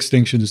nutshell,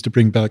 de-extinction is to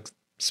bring back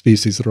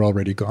species that are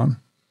already gone.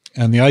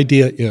 And the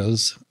idea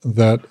is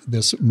that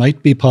this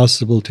might be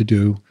possible to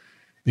do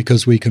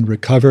because we can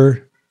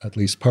recover, at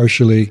least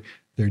partially,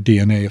 their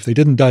DNA if they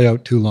didn't die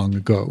out too long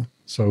ago.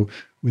 So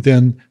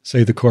within,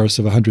 say, the course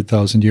of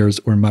 100,000 years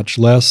or much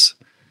less,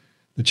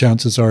 the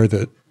chances are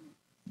that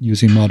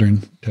using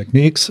modern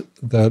techniques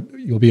that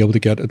you'll be able to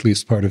get at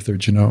least part of their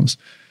genomes.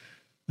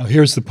 Now,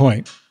 here's the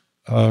point.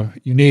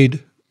 You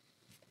need,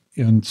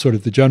 in sort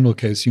of the general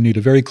case, you need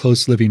a very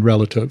close living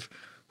relative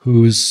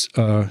whose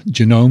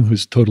genome,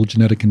 whose total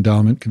genetic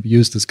endowment can be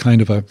used as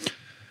kind of a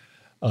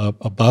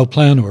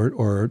bioplan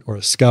or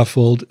a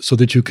scaffold so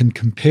that you can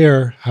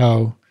compare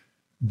how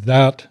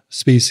that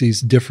species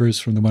differs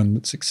from the one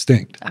that's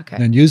extinct. Okay.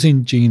 And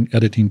using gene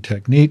editing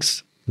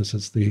techniques, this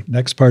is the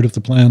next part of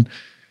the plan,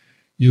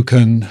 you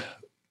can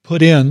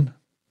put in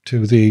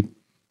to the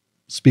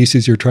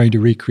species you're trying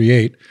to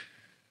recreate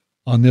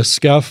on this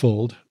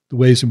scaffold the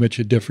ways in which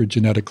it differed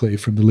genetically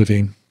from the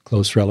living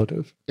close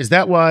relative. Is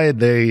that why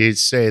they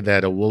say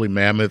that a woolly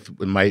mammoth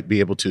might be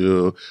able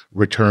to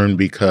return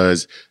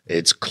because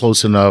it's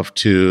close enough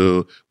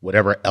to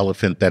whatever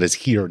elephant that is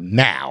here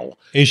now?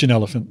 Asian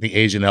elephant. The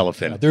Asian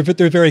elephant. Yeah,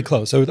 they're very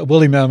close. So a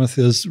woolly mammoth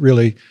is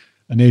really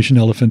an Asian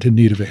elephant in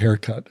need of a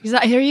haircut.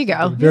 Here you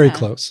go. They're very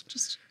close.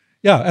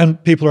 Yeah,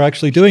 and people are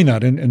actually doing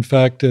that. In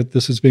fact,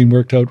 this is being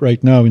worked out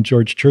right now in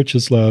George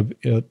Church's lab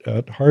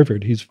at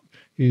Harvard.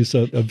 He's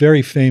a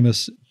very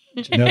famous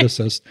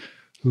geneticist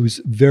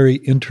who's very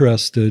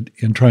interested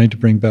in trying to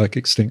bring back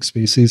extinct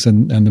species,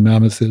 and the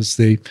mammoth is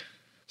the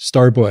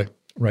star boy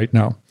right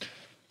now.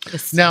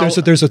 Now,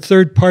 there's a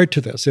third part to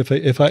this, if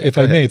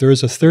I may. There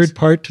is a third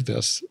part to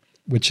this,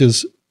 which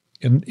is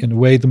in a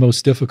way the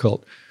most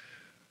difficult.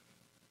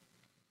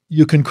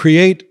 You can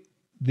create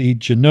the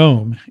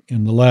genome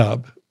in the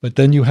lab, but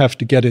then you have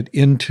to get it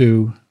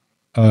into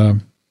a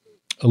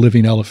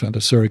living elephant,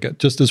 a surrogate,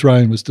 just as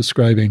Ryan was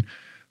describing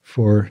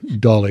for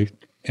Dolly.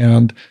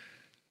 And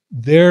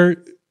their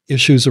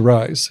issues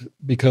arise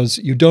because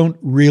you don't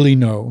really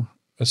know,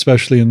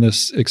 especially in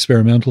this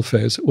experimental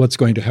phase, what's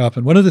going to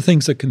happen. One of the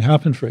things that can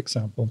happen, for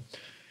example,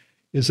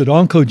 is that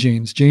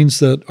oncogenes, genes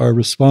that are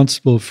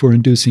responsible for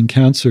inducing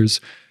cancers,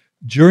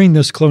 during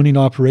this cloning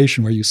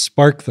operation where you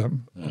spark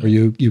them, or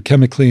you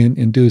chemically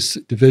induce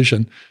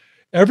division,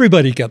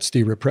 everybody gets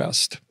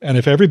de-repressed. And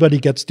if everybody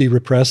gets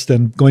de-repressed,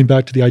 then going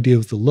back to the idea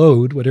of the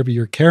load, whatever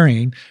you're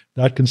carrying,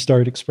 that can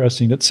start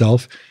expressing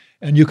itself.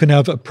 And you can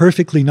have a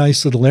perfectly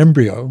nice little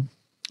embryo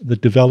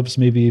that develops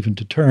maybe even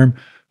to term,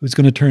 who's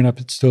going to turn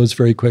up its toes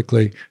very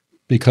quickly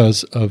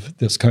because of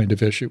this kind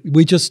of issue.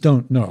 We just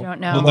don't know.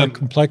 The more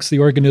complex the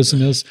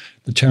organism is,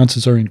 the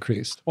chances are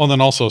increased. Well, and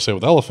then also say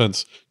with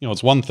elephants,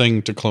 it's one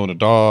thing to clone a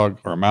dog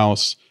or a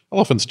mouse.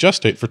 Elephants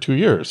gestate for 2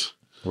 years.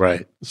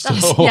 Right. So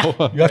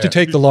you have to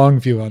take the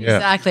long view on it.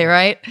 Exactly,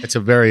 right? It's a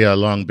very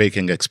long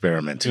baking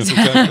experiment.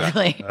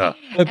 Exactly.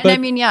 And I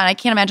mean, I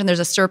can't imagine there's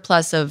a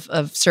surplus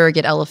of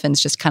surrogate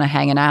elephants just kind of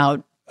hanging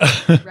out,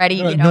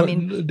 ready.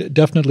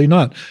 Definitely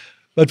not.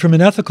 But from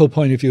an ethical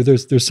point of view,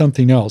 there's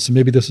something else. And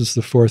maybe this is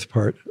the fourth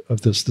part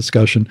of this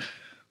discussion,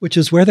 which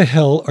is where the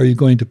hell are you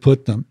going to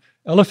put them?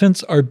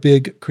 Elephants are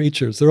big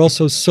creatures. They're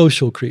also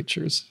social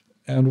creatures.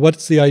 And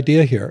what's the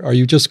idea here? Are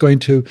you just going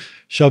to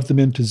shove them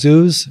into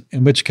zoos?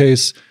 In which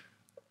case,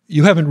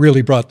 you haven't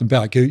really brought them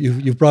back.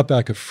 You've brought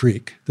back a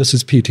freak. This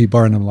is P.T.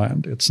 Barnum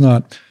land. It's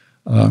not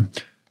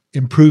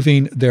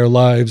improving their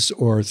lives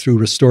or through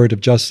restorative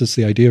justice.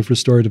 The idea of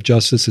restorative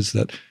justice is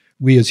that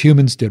we as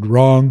humans did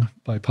wrong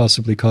by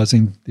possibly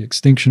causing the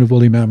extinction of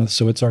woolly mammoths,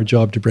 so it's our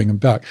job to bring them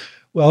back.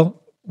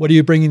 Well, what are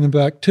you bringing them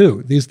back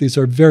to? These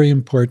are very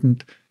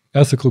important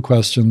ethical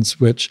questions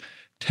which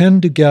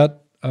tend to get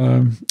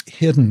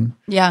hidden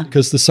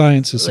because the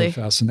science is so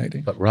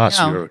fascinating. But Ross,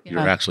 you're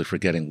actually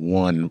forgetting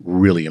one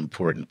really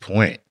important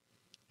point.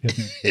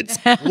 It's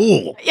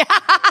cool.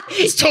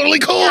 It's totally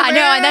cool. Yeah, I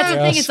know. And that's the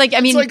thing. It's like,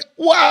 it's like,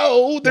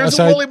 wow, there's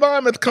a woolly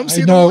mammoth. Come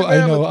see the woolly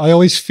mammoth. I know. I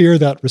always fear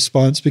that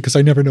response because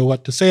I never know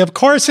what to say. Of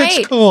course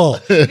it's cool.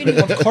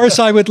 Of course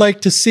I would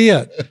like to see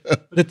it.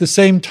 But at the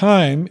same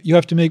time, you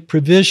have to make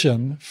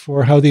provision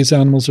for how these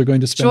animals are going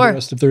to spend the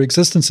rest of their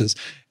existences.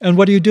 And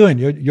what are you doing?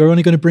 You're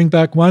only going to bring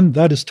back one?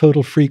 That is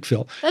total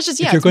freakville. That's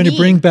just, if you're going to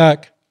bring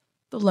back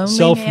the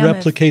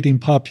self-replicating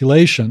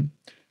population,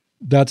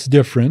 that's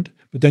different.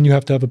 But then you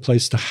have to have a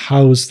place to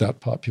house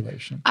that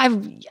population. Let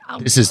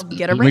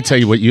me tell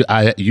you what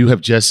you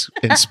have just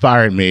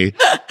inspired me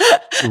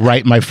to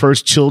write my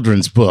first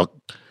children's book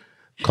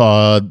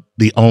called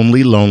The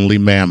Only Lonely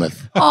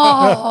Mammoth.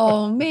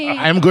 Oh, man.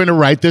 I'm going to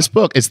write this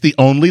book. It's The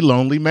Only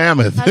Lonely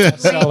Mammoth.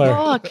 That's a great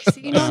book.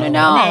 So you don't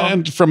know.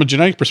 And from a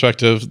genetic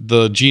perspective,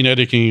 the gene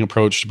editing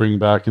approach to bringing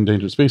back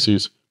endangered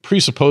species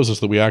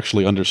presupposes that we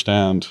actually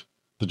understand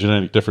the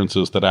genetic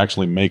differences that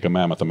actually make a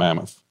mammoth a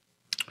mammoth.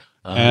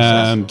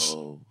 And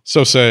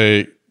so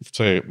say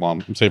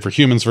for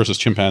humans versus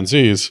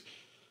chimpanzees,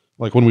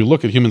 like when we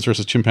look at humans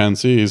versus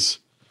chimpanzees,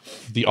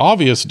 the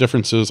obvious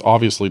differences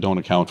obviously don't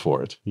account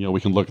for it. We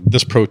can look at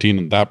this protein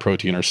and that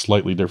protein are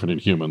slightly different in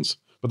humans,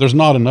 but there's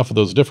not enough of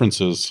those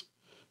differences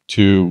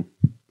to,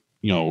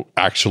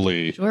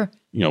 actually,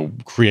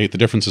 create the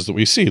differences that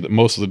we see. That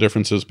most of the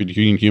differences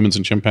between humans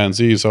and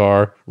chimpanzees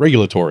are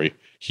regulatory.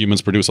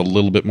 Humans produce a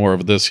little bit more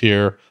of this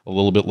here, a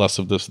little bit less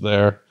of this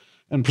there.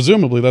 And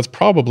presumably that's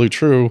probably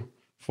true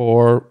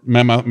for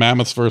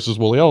mammoths versus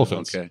woolly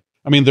elephants. Okay.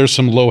 I mean, there's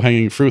some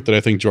low-hanging fruit that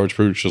I think George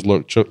Church has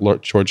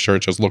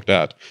looked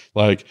at,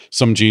 like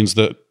some genes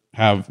that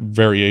have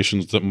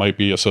variations that might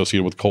be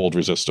associated with cold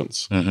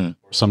resistance,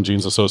 some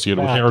genes associated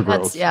with hair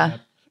growth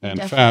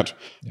and fat.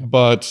 Yeah.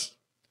 But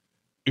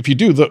if you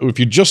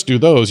just do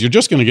those, you're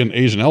just going to get an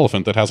Asian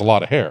elephant that has a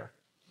lot of hair.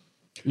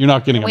 You're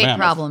not getting a mammoth.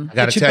 Problem. I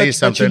got to tell you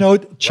something,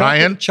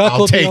 Ryan. Chuck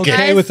I'll take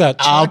it. With that.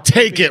 I'll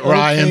take it,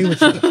 Ryan. We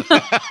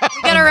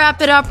got to wrap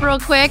it up real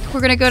quick.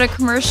 We're going to go to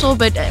commercial,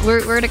 but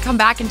we're going to come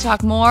back and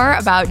talk more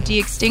about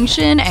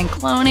de-extinction and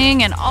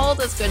cloning and all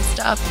this good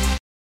stuff.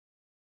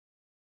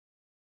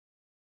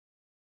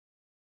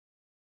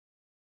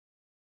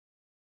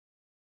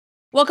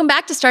 Welcome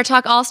back to Star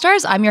Talk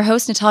All-Stars. I'm your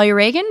host, Natalia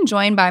Reagan,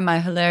 joined by my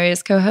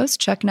hilarious co-host,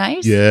 Chuck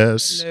Nice.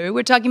 Yes. Hello.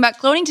 We're talking about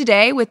cloning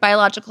today with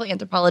biological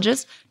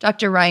anthropologist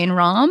Dr. Ryan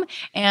Romm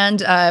and,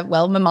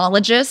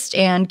 mammologist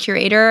and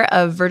curator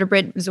of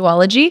vertebrate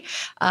zoology,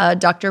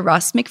 Dr.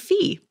 Ross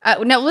McPhee.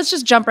 Now, let's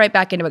just jump right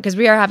back into it because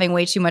we are having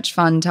way too much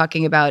fun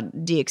talking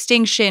about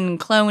de-extinction,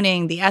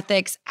 cloning, the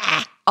ethics,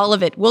 all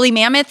of it. Woolly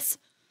mammoths,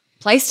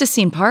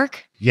 Pleistocene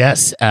Park.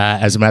 Yes.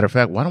 As a matter of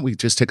fact, why don't we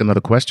just take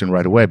another question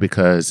right away?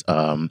 Because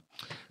let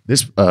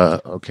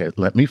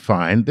me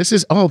find. This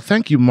is,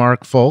 thank you,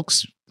 Mark,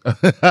 folks.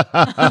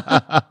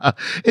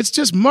 It's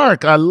just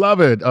Mark. I love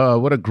it.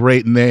 What a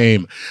great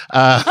name.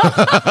 Easy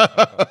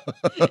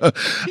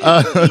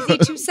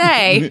to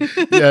say.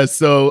 Yeah,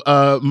 so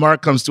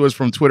Mark comes to us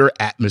from Twitter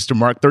at Mr.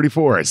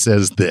 Mark34. It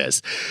says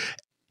this.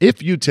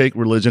 If you take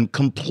religion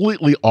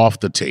completely off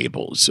the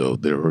table, so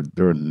there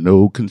are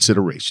no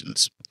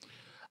considerations,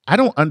 I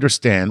don't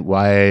understand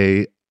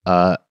why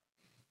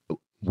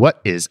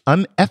what is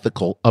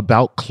unethical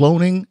about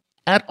cloning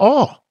at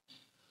all.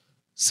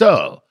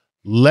 So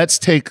let's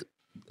take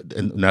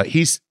now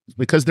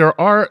because there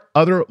are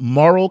other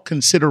moral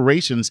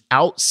considerations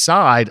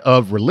outside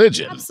of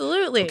religion.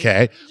 Absolutely.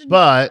 Okay.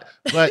 But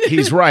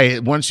he's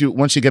right. Once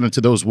you get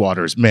into those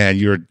waters, man,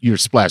 you're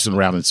splashing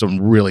around in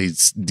some really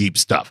deep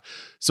stuff.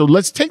 So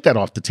let's take that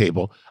off the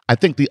table. I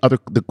think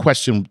the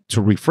question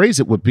to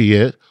rephrase it would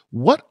be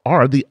what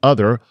are the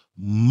other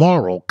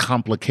moral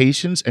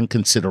complications and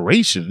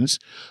considerations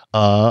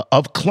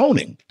of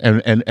cloning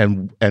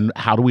and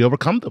how do we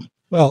overcome them?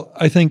 Well,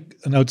 I think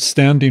an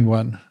outstanding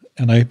one,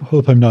 and I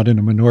hope I'm not in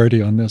a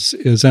minority on this,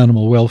 is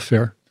animal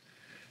welfare.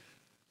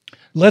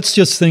 Let's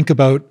just think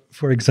about,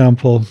 for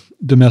example,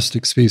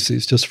 domestic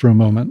species just for a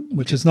moment,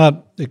 which is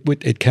not,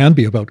 it can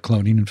be about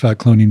cloning. In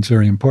fact, cloning is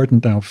very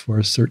important now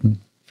for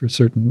certain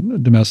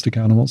domestic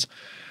animals.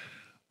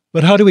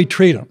 But how do we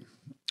treat them?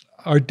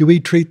 Do we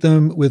treat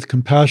them with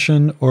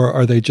compassion, or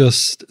are they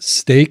just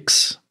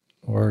steaks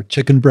or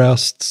chicken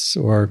breasts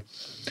or,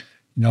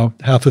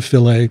 half a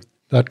fillet,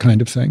 that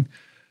kind of thing?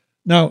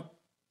 Now,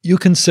 you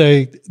can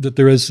say that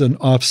there is an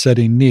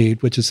offsetting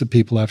need, which is that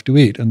people have to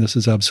eat, and this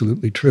is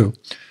absolutely true.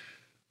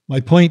 My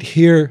point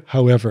here,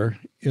 however,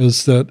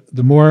 is that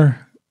the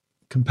more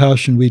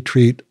compassion we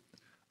treat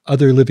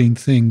other living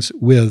things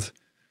with,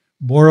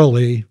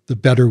 morally, the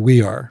better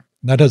we are.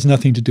 That has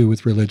nothing to do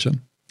with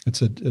religion.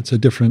 It's a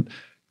different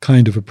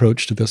kind of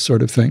approach to this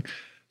sort of thing.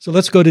 So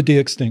let's go to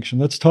de-extinction.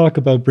 Let's talk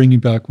about bringing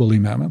back woolly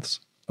mammoths.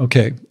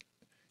 Okay,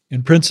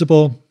 in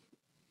principle,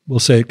 we'll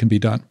say it can be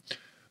done.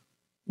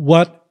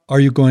 What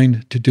are you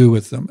going to do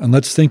with them? And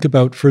let's think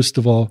about, first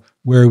of all,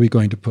 where are we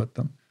going to put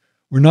them?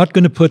 We're not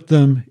going to put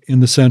them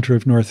in the center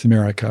of North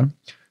America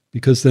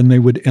because then they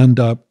would end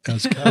up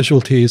as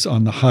casualties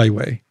on the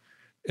highway.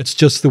 It's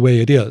just the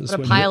way it is.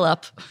 What a pile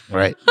up.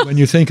 Right. When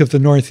you think of the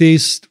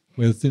Northeast,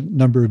 with the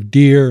number of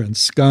deer and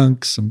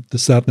skunks and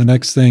this, that, and the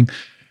next thing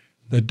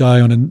that die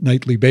on a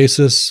nightly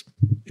basis,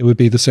 it would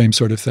be the same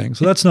sort of thing.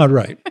 So that's not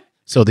right.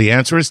 So the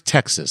answer is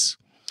Texas.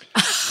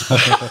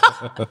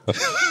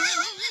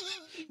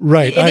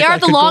 Right. They are I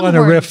the could go on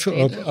a riff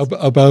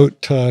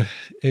about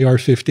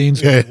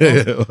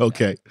AR-15s.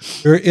 Okay.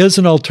 There is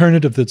an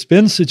alternative that's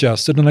been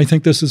suggested, and I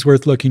think this is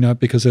worth looking at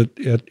because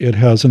it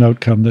has an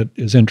outcome that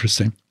is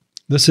interesting.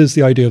 This is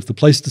the idea of the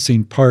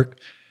Pleistocene Park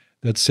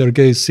that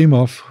Sergei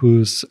Simov,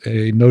 who's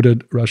a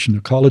noted Russian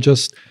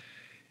ecologist,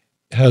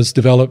 has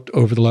developed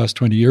over the last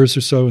 20 years or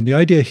so. And the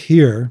idea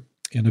here,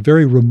 in a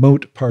very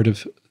remote part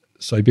of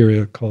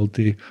Siberia called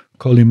the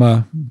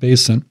Kolyma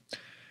Basin,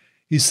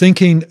 he's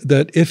thinking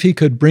that if he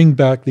could bring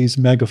back these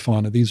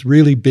megafauna, these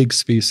really big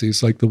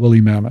species like the woolly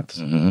mammoths,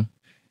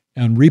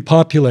 and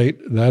repopulate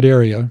that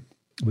area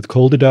with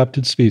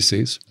cold-adapted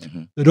species,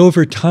 that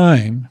over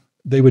time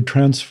they would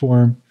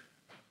transform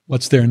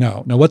what's there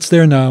now. Now, what's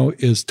there now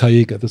is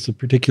taiga. This is a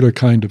particular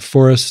kind of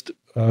forest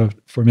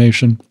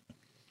formation.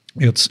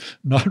 It's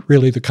not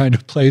really the kind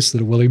of place that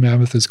a woolly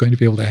mammoth is going to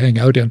be able to hang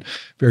out in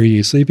very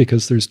easily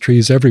because there's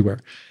trees everywhere.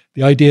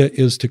 The idea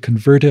is to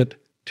convert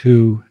it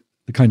to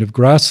the kind of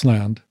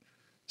grassland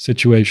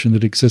situation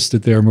that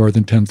existed there more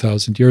than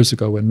 10,000 years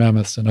ago when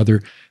mammoths and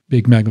other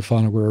big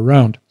megafauna were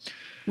around.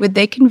 Would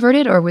they convert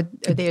it, or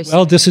are they?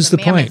 Well, this is the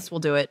point. Will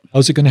do it.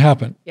 How's it going to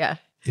happen? Yeah.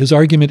 His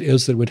argument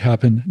is that it would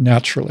happen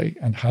naturally.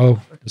 And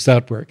how does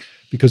that work?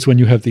 Because when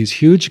you have these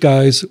huge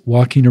guys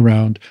walking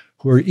around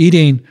who are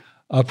eating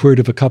upward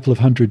of a couple of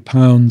 100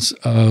 pounds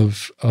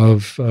of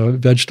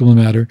vegetable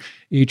matter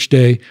each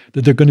day,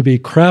 that they're going to be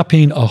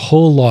crapping a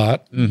whole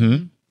lot,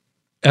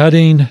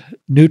 adding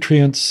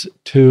nutrients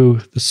to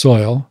the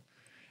soil.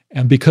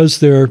 And because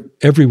they're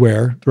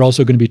everywhere, they're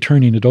also going to be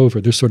turning it over.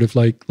 They're sort of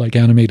like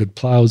animated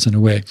plows in a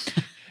way.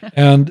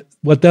 And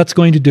what that's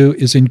going to do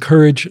is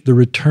encourage the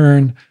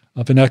return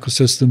of an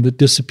ecosystem that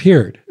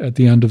disappeared at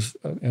the end of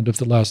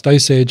the last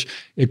ice age.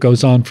 It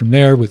goes on from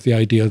there with the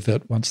idea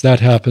that once that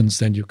happens,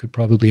 then you could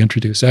probably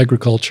introduce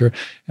agriculture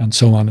and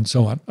so on and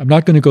so on. I'm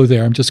not going to go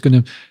there. I'm just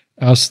going to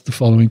ask the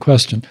following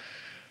question.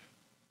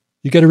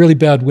 You get a really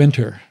bad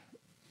winter.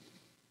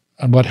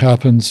 on what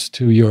happens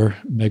to your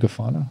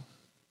megafauna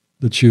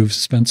that you've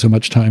spent so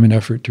much time and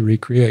effort to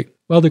recreate.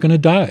 Well, they're going to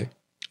die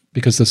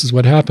because this is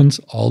what happens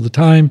all the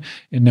time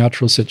in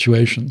natural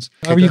situations.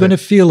 How are you going to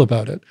feel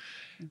about it?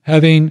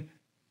 Having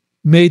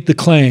made the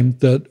claim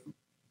that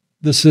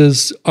this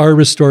is our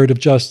restorative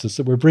justice,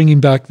 that we're bringing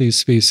back these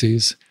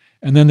species,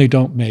 and then they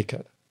don't make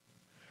it.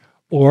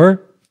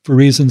 Or, for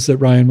reasons that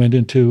Ryan went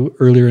into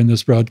earlier in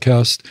this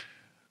broadcast,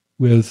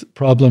 with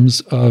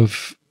problems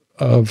of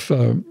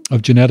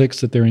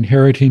genetics that they're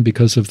inheriting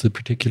because of the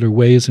particular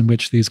ways in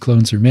which these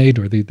clones are made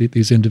or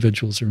these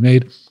individuals are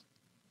made,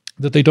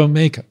 that they don't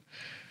make it.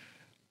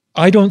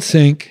 I don't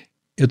think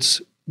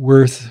it's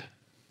worth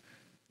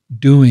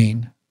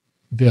doing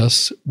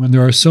this when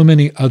there are so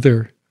many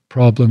other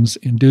problems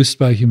induced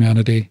by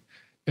humanity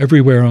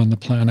everywhere on the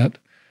planet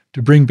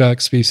to bring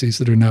back species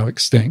that are now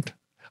extinct.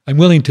 I'm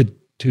willing to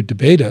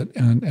debate it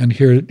and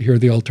hear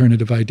the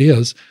alternative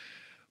ideas,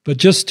 but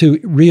just to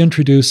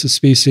reintroduce a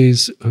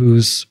species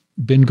who's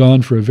been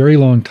gone for a very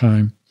long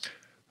time,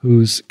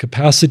 whose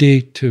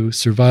capacity to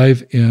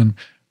survive in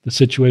the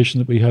situation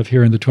that we have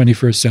here in the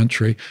 21st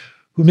century,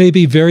 who may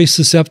be very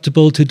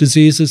susceptible to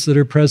diseases that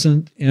are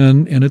present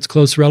in its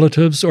close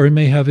relatives, or it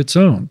may have its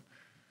own,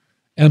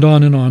 and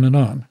on and on and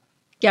on.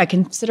 Yeah,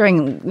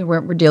 considering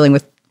we're dealing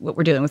with what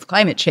we're dealing with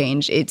climate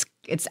change, it's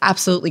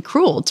absolutely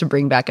cruel to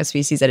bring back a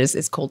species that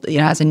is cold,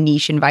 has a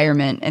niche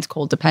environment, it's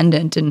cold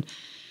dependent, and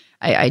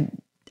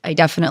I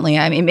definitely,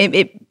 I mean,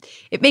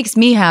 it makes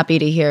me happy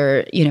to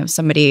hear,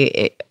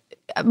 somebody.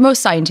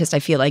 Most scientists, I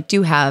feel like,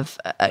 do have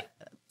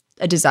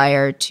a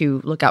desire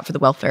to look out for the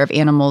welfare of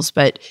animals,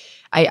 but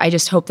I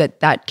just hope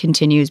that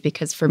continues,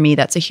 because for me,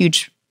 that's a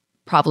huge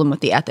problem with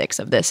the ethics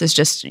of this, is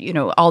just,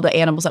 all the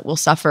animals that will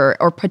suffer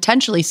or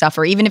potentially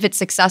suffer, even if it's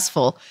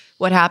successful.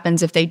 What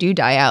happens if they do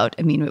die out?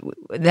 I mean,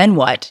 then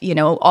what?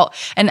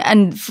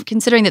 And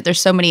considering that there's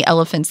so many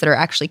elephants that are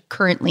actually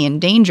currently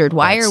endangered,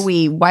 why are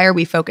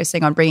we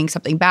focusing on bringing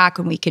something back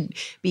when we could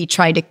be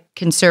trying to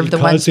conserve the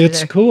ones?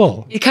 Because it's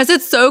cool. Because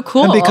it's so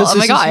cool. And because oh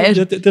my God.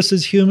 This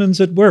is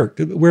humans at work.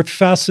 We're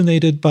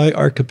fascinated by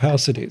our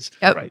capacities,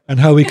 yep.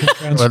 and how we can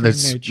transform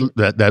nature.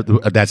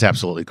 That's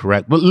absolutely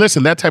correct. But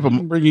listen, that type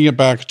of bringing it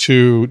back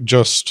to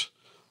just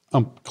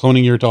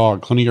cloning your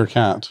dog, cloning your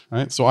cat,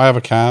 right? So I have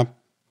a cat,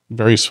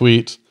 very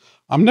sweet.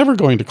 I'm never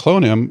going to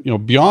clone him,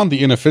 beyond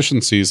the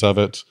inefficiencies of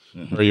it,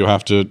 where you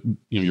have to,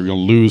 you're going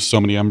to lose so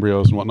many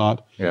embryos and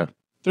whatnot. Yeah.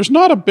 There's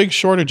not a big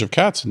shortage of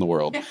cats in the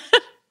world,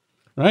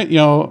 right?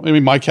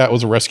 My cat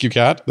was a rescue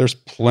cat. There's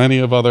plenty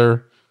of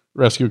other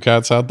rescue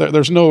cats out there.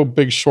 There's no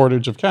big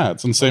shortage of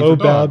cats, and same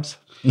for dogs.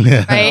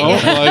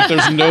 Right.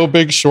 There's no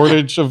big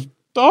shortage of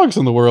dogs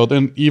in the world,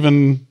 and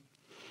even.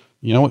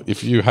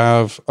 If you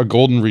have a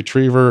golden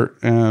retriever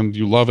and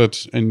you love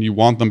it and you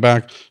want them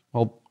back,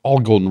 well, all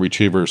golden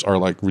retrievers are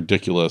like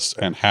ridiculous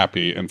and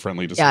happy and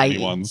friendly to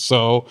anyone.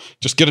 So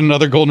just get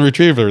another golden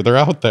retriever. They're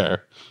out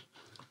there.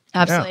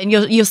 Absolutely.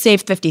 Yeah. And you'll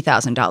save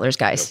 $50,000,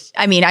 guys. Yes.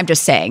 I mean, I'm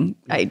just saying,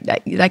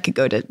 I could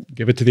go to...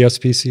 Give it to the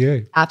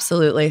SPCA.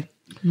 Absolutely.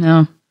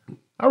 No.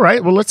 All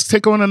right. Well, let's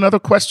take on another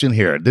question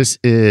here. This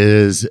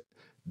is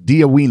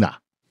Diawina.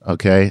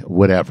 Okay.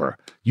 Whatever.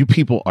 You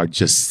people are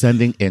just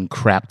sending in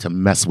crap to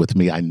mess with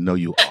me. I know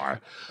you are.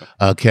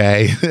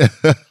 Okay.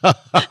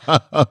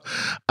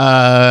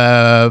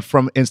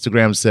 From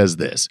Instagram says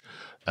this.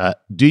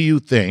 Do you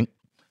think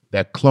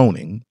that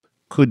cloning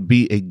could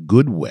be a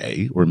good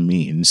way or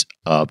means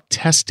of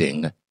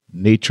testing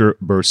nature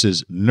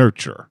versus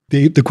nurture?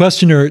 The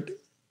questioner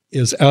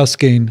is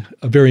asking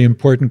a very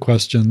important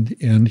question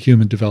in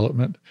human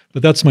development.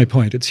 But that's my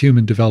point. It's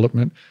human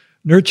development.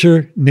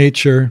 Nurture,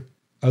 nature,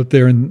 out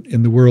there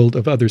in the world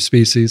of other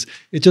species,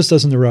 it just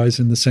doesn't arise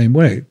in the same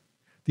way.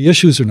 The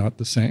issues are not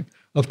the same.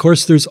 Of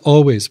course, there's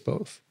always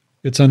both.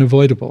 It's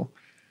unavoidable.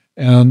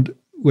 And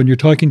when you're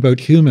talking about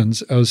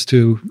humans as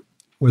to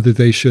whether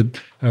they should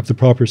have the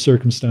proper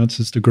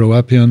circumstances to grow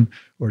up in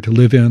or to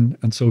live in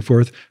and so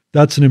forth,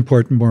 that's an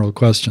important moral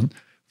question.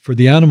 For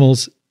the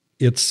animals,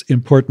 it's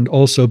important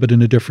also, but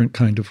in a different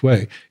kind of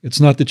way. It's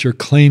not that you're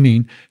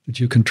claiming that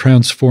you can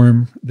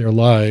transform their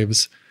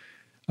lives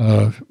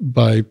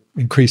by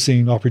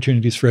increasing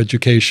opportunities for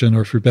education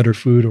or for better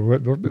food or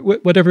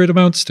whatever it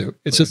amounts to.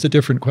 It's just a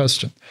different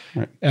question.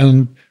 Right.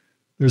 And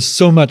there's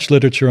so much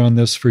literature on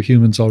this for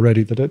humans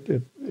already that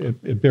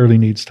it barely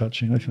needs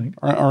touching, I think.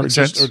 Or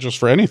just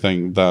for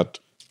anything, that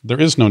there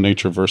is no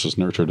nature versus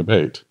nurture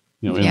debate.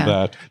 In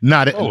that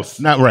both.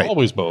 Not right.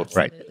 Always both.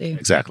 Right.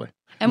 Exactly.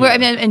 And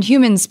and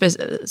humans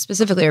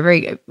specifically are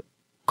very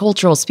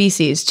cultural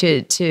species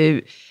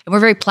and we're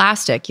very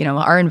plastic.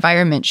 Our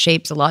environment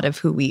shapes a lot of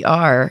who we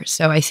are.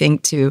 So I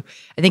think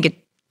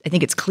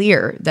it's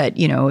clear that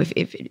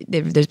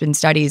if there's been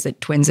studies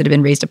that twins that have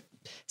been raised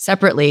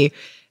separately,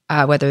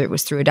 whether it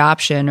was through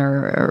adoption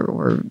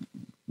or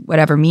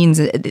whatever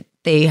means,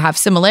 they have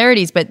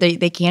similarities, but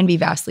they can be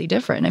vastly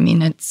different. I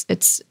mean,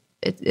 it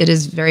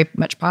is very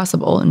much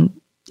possible,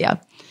 and yeah.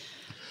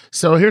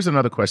 So here's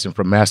another question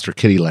from Master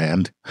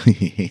Kittyland.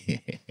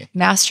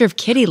 Master of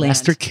Kittyland.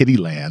 Master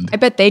Kittyland. I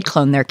bet they'd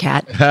clone their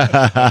cat.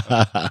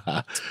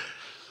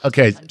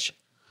 Okay.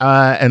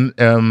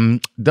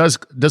 And does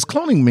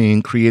cloning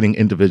mean creating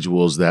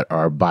individuals that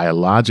are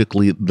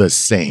biologically the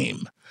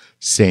same?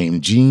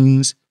 Same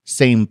genes,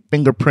 same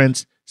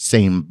fingerprints,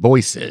 same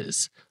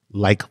voices,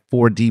 like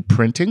 4D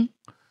printing?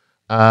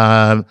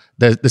 The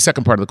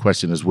second part of the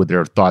question is, would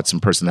their thoughts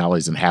and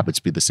personalities and habits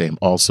be the same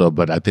also?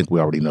 But I think we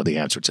already know the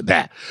answer to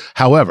that.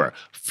 However,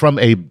 from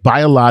a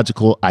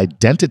biological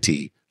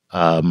identity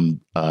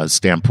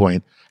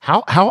standpoint,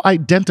 how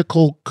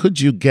identical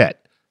could you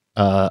get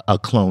a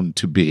clone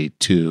to be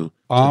to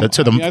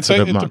the I'd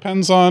say it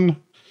depends on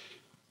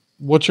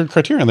what's your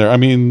criterion there. I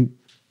mean,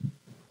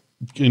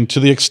 to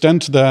the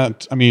extent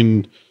that, I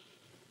mean,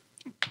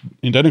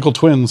 identical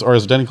twins are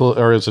as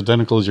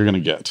identical as you're going to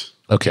get.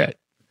 Okay.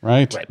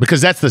 Right?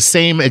 Because that's the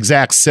same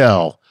exact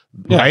cell,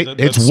 right?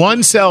 It's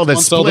one cell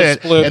that's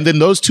split, and then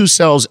those two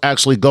cells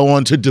actually go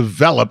on to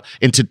develop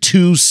into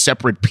two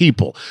separate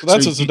people. So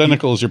that's as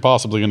identical as you're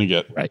possibly going to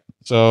get. Right.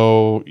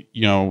 So,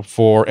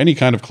 for any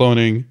kind of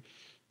cloning,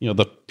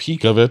 the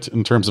peak of it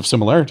in terms of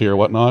similarity or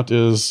whatnot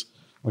is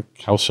like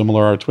how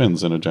similar are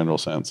twins in a general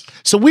sense.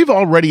 So we have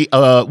already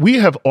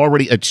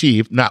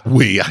achieved, not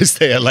we, I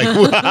say it like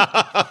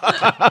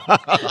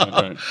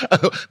right.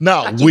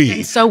 no,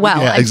 we. So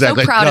well. Yeah, I'm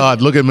exactly. so proud God, of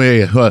you. look at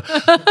me.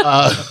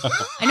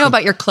 I know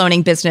about your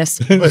cloning business.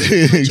 What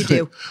you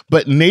do.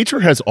 But nature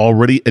has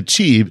already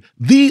achieved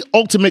the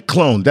ultimate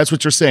clone. That's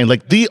what you're saying.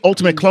 Like the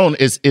ultimate clone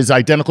is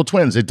identical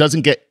twins. It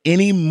doesn't get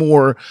any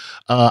more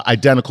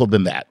identical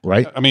than that,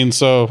 right? I mean,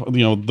 so,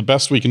 the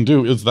best we can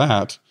do is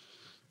that.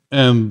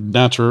 And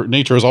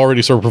nature has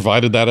already sort of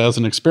provided that as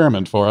an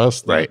experiment for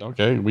us. Right.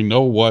 Okay, we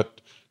know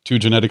what two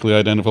genetically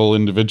identical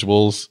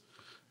individuals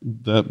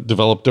that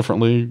develop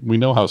differently, we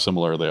know how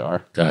similar they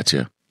are.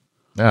 Gotcha.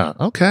 Yeah.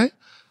 Okay.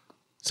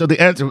 So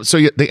the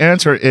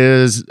answer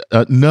is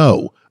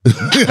no.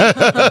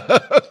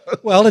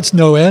 Well, it's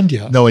no and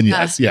yes. No and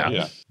yes.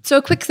 Yeah. So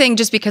a quick thing,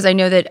 just because I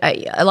know that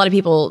a lot of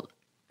people,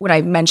 when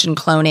I mention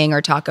cloning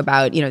or talk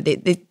about,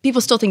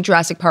 people still think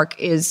Jurassic Park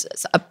is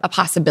a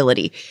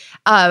possibility.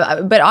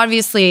 But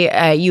obviously,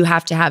 you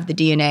have to have the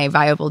DNA,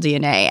 viable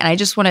DNA. And I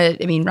just want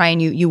to, Ryan,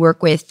 you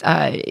work with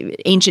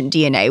ancient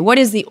DNA. What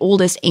is the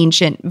oldest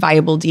ancient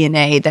viable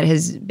DNA that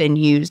has been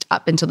used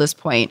up until this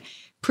point?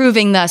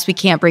 Proving thus we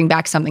can't bring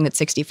back something that's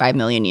 65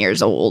 million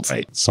years old.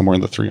 Right. Somewhere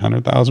in the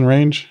 300,000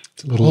 range.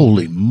 It's a little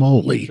Holy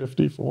moly.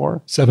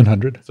 54?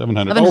 700.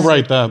 700. Oh,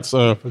 right. That's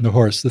From the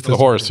horse. the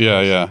horse.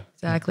 Yeah.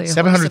 Exactly.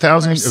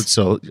 700,000.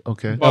 So,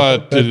 okay.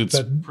 But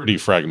it's pretty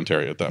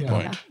fragmentary at that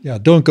point. Yeah,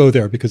 don't go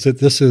there because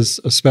this is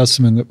a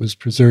specimen that was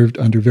preserved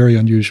under very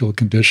unusual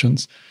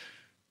conditions.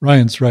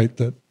 Ryan's right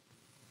that,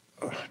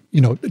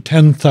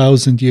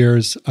 10,000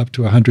 years up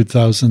to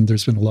 100,000,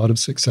 there's been a lot of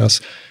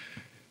success.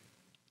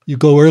 You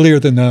go earlier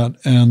than that,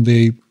 and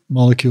the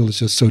molecule is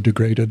just so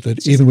degraded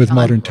that even with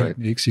modern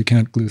techniques, you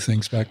can't glue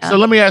things back. So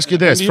let me ask you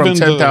this: And from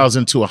even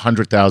 10,000 to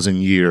 100,000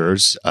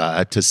 years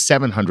to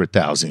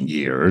 700,000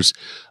 years,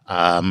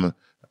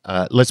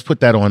 let's put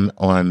that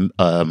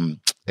on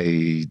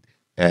a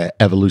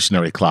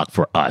evolutionary clock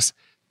for us.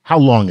 How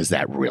long is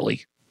that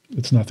really?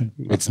 It's nothing.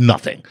 It's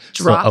nothing.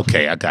 Drop. So,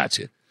 okay, I got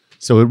you.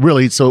 So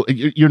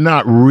you're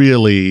not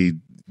really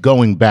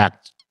going back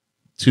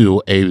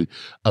to a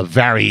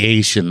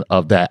variation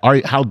of that.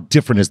 How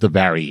different is the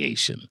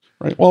variation?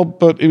 Right. Well,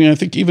 but I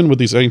think even with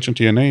these ancient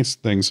DNA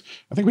things,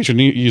 I think we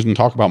should even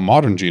talk about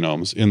modern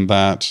genomes in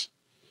that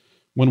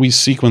when we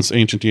sequence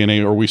ancient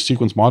DNA or we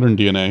sequence modern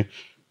DNA,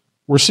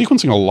 we're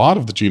sequencing a lot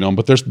of the genome,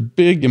 but there's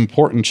big,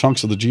 important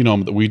chunks of the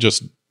genome that we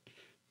just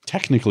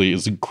technically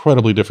is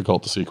incredibly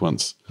difficult to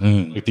sequence.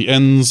 Like the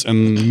ends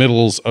and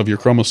middles of your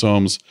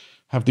chromosomes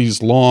have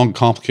these long,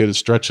 complicated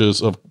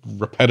stretches of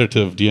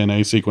repetitive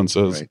DNA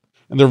sequences. Right.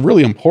 And they're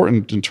really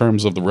important in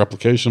terms of the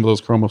replication of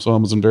those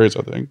chromosomes and various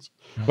other things.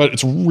 But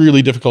it's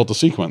really difficult to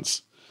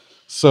sequence.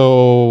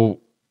 So,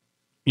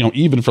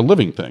 even for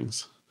living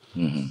things.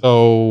 Mm-hmm.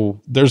 So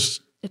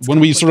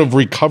when we sort of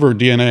recover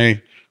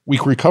DNA, we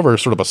recover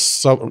sort of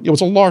it's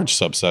a large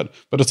subset,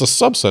 but it's a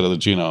subset of the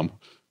genome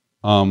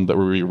that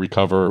we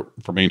recover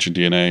from ancient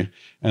DNA.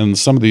 And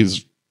some of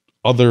these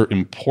other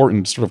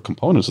important sort of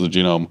components of the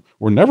genome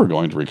we're never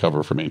going to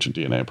recover from ancient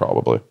DNA,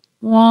 probably.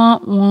 Wah,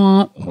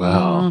 wah, wow.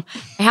 Wah.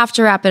 I have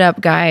to wrap it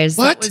up, guys.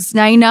 What?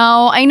 I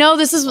know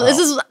this is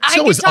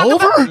So it's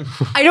over?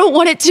 I don't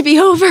want it to be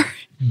over.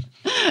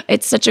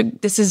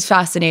 This is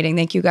fascinating.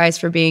 Thank you guys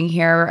for being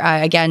here.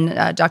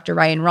 Again, Dr.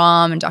 Ryan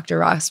Romm and Dr.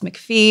 Ross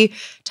McPhee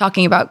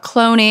talking about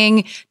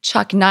cloning.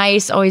 Chuck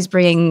Nice always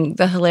bringing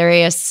the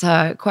hilarious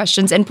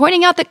questions and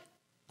pointing out that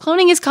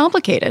cloning is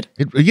complicated.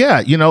 Who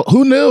knew?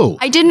 Who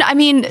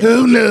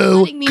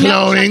knew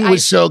cloning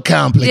was so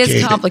complicated? It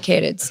is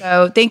complicated.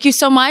 So thank you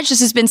so much. This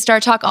has been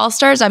Star Talk All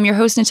Stars. I'm your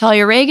host,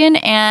 Natalia Reagan,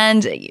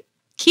 and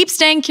keep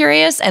staying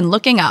curious and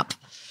looking up.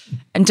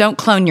 And don't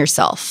clone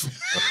yourself.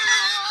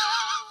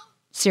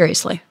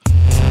 Seriously.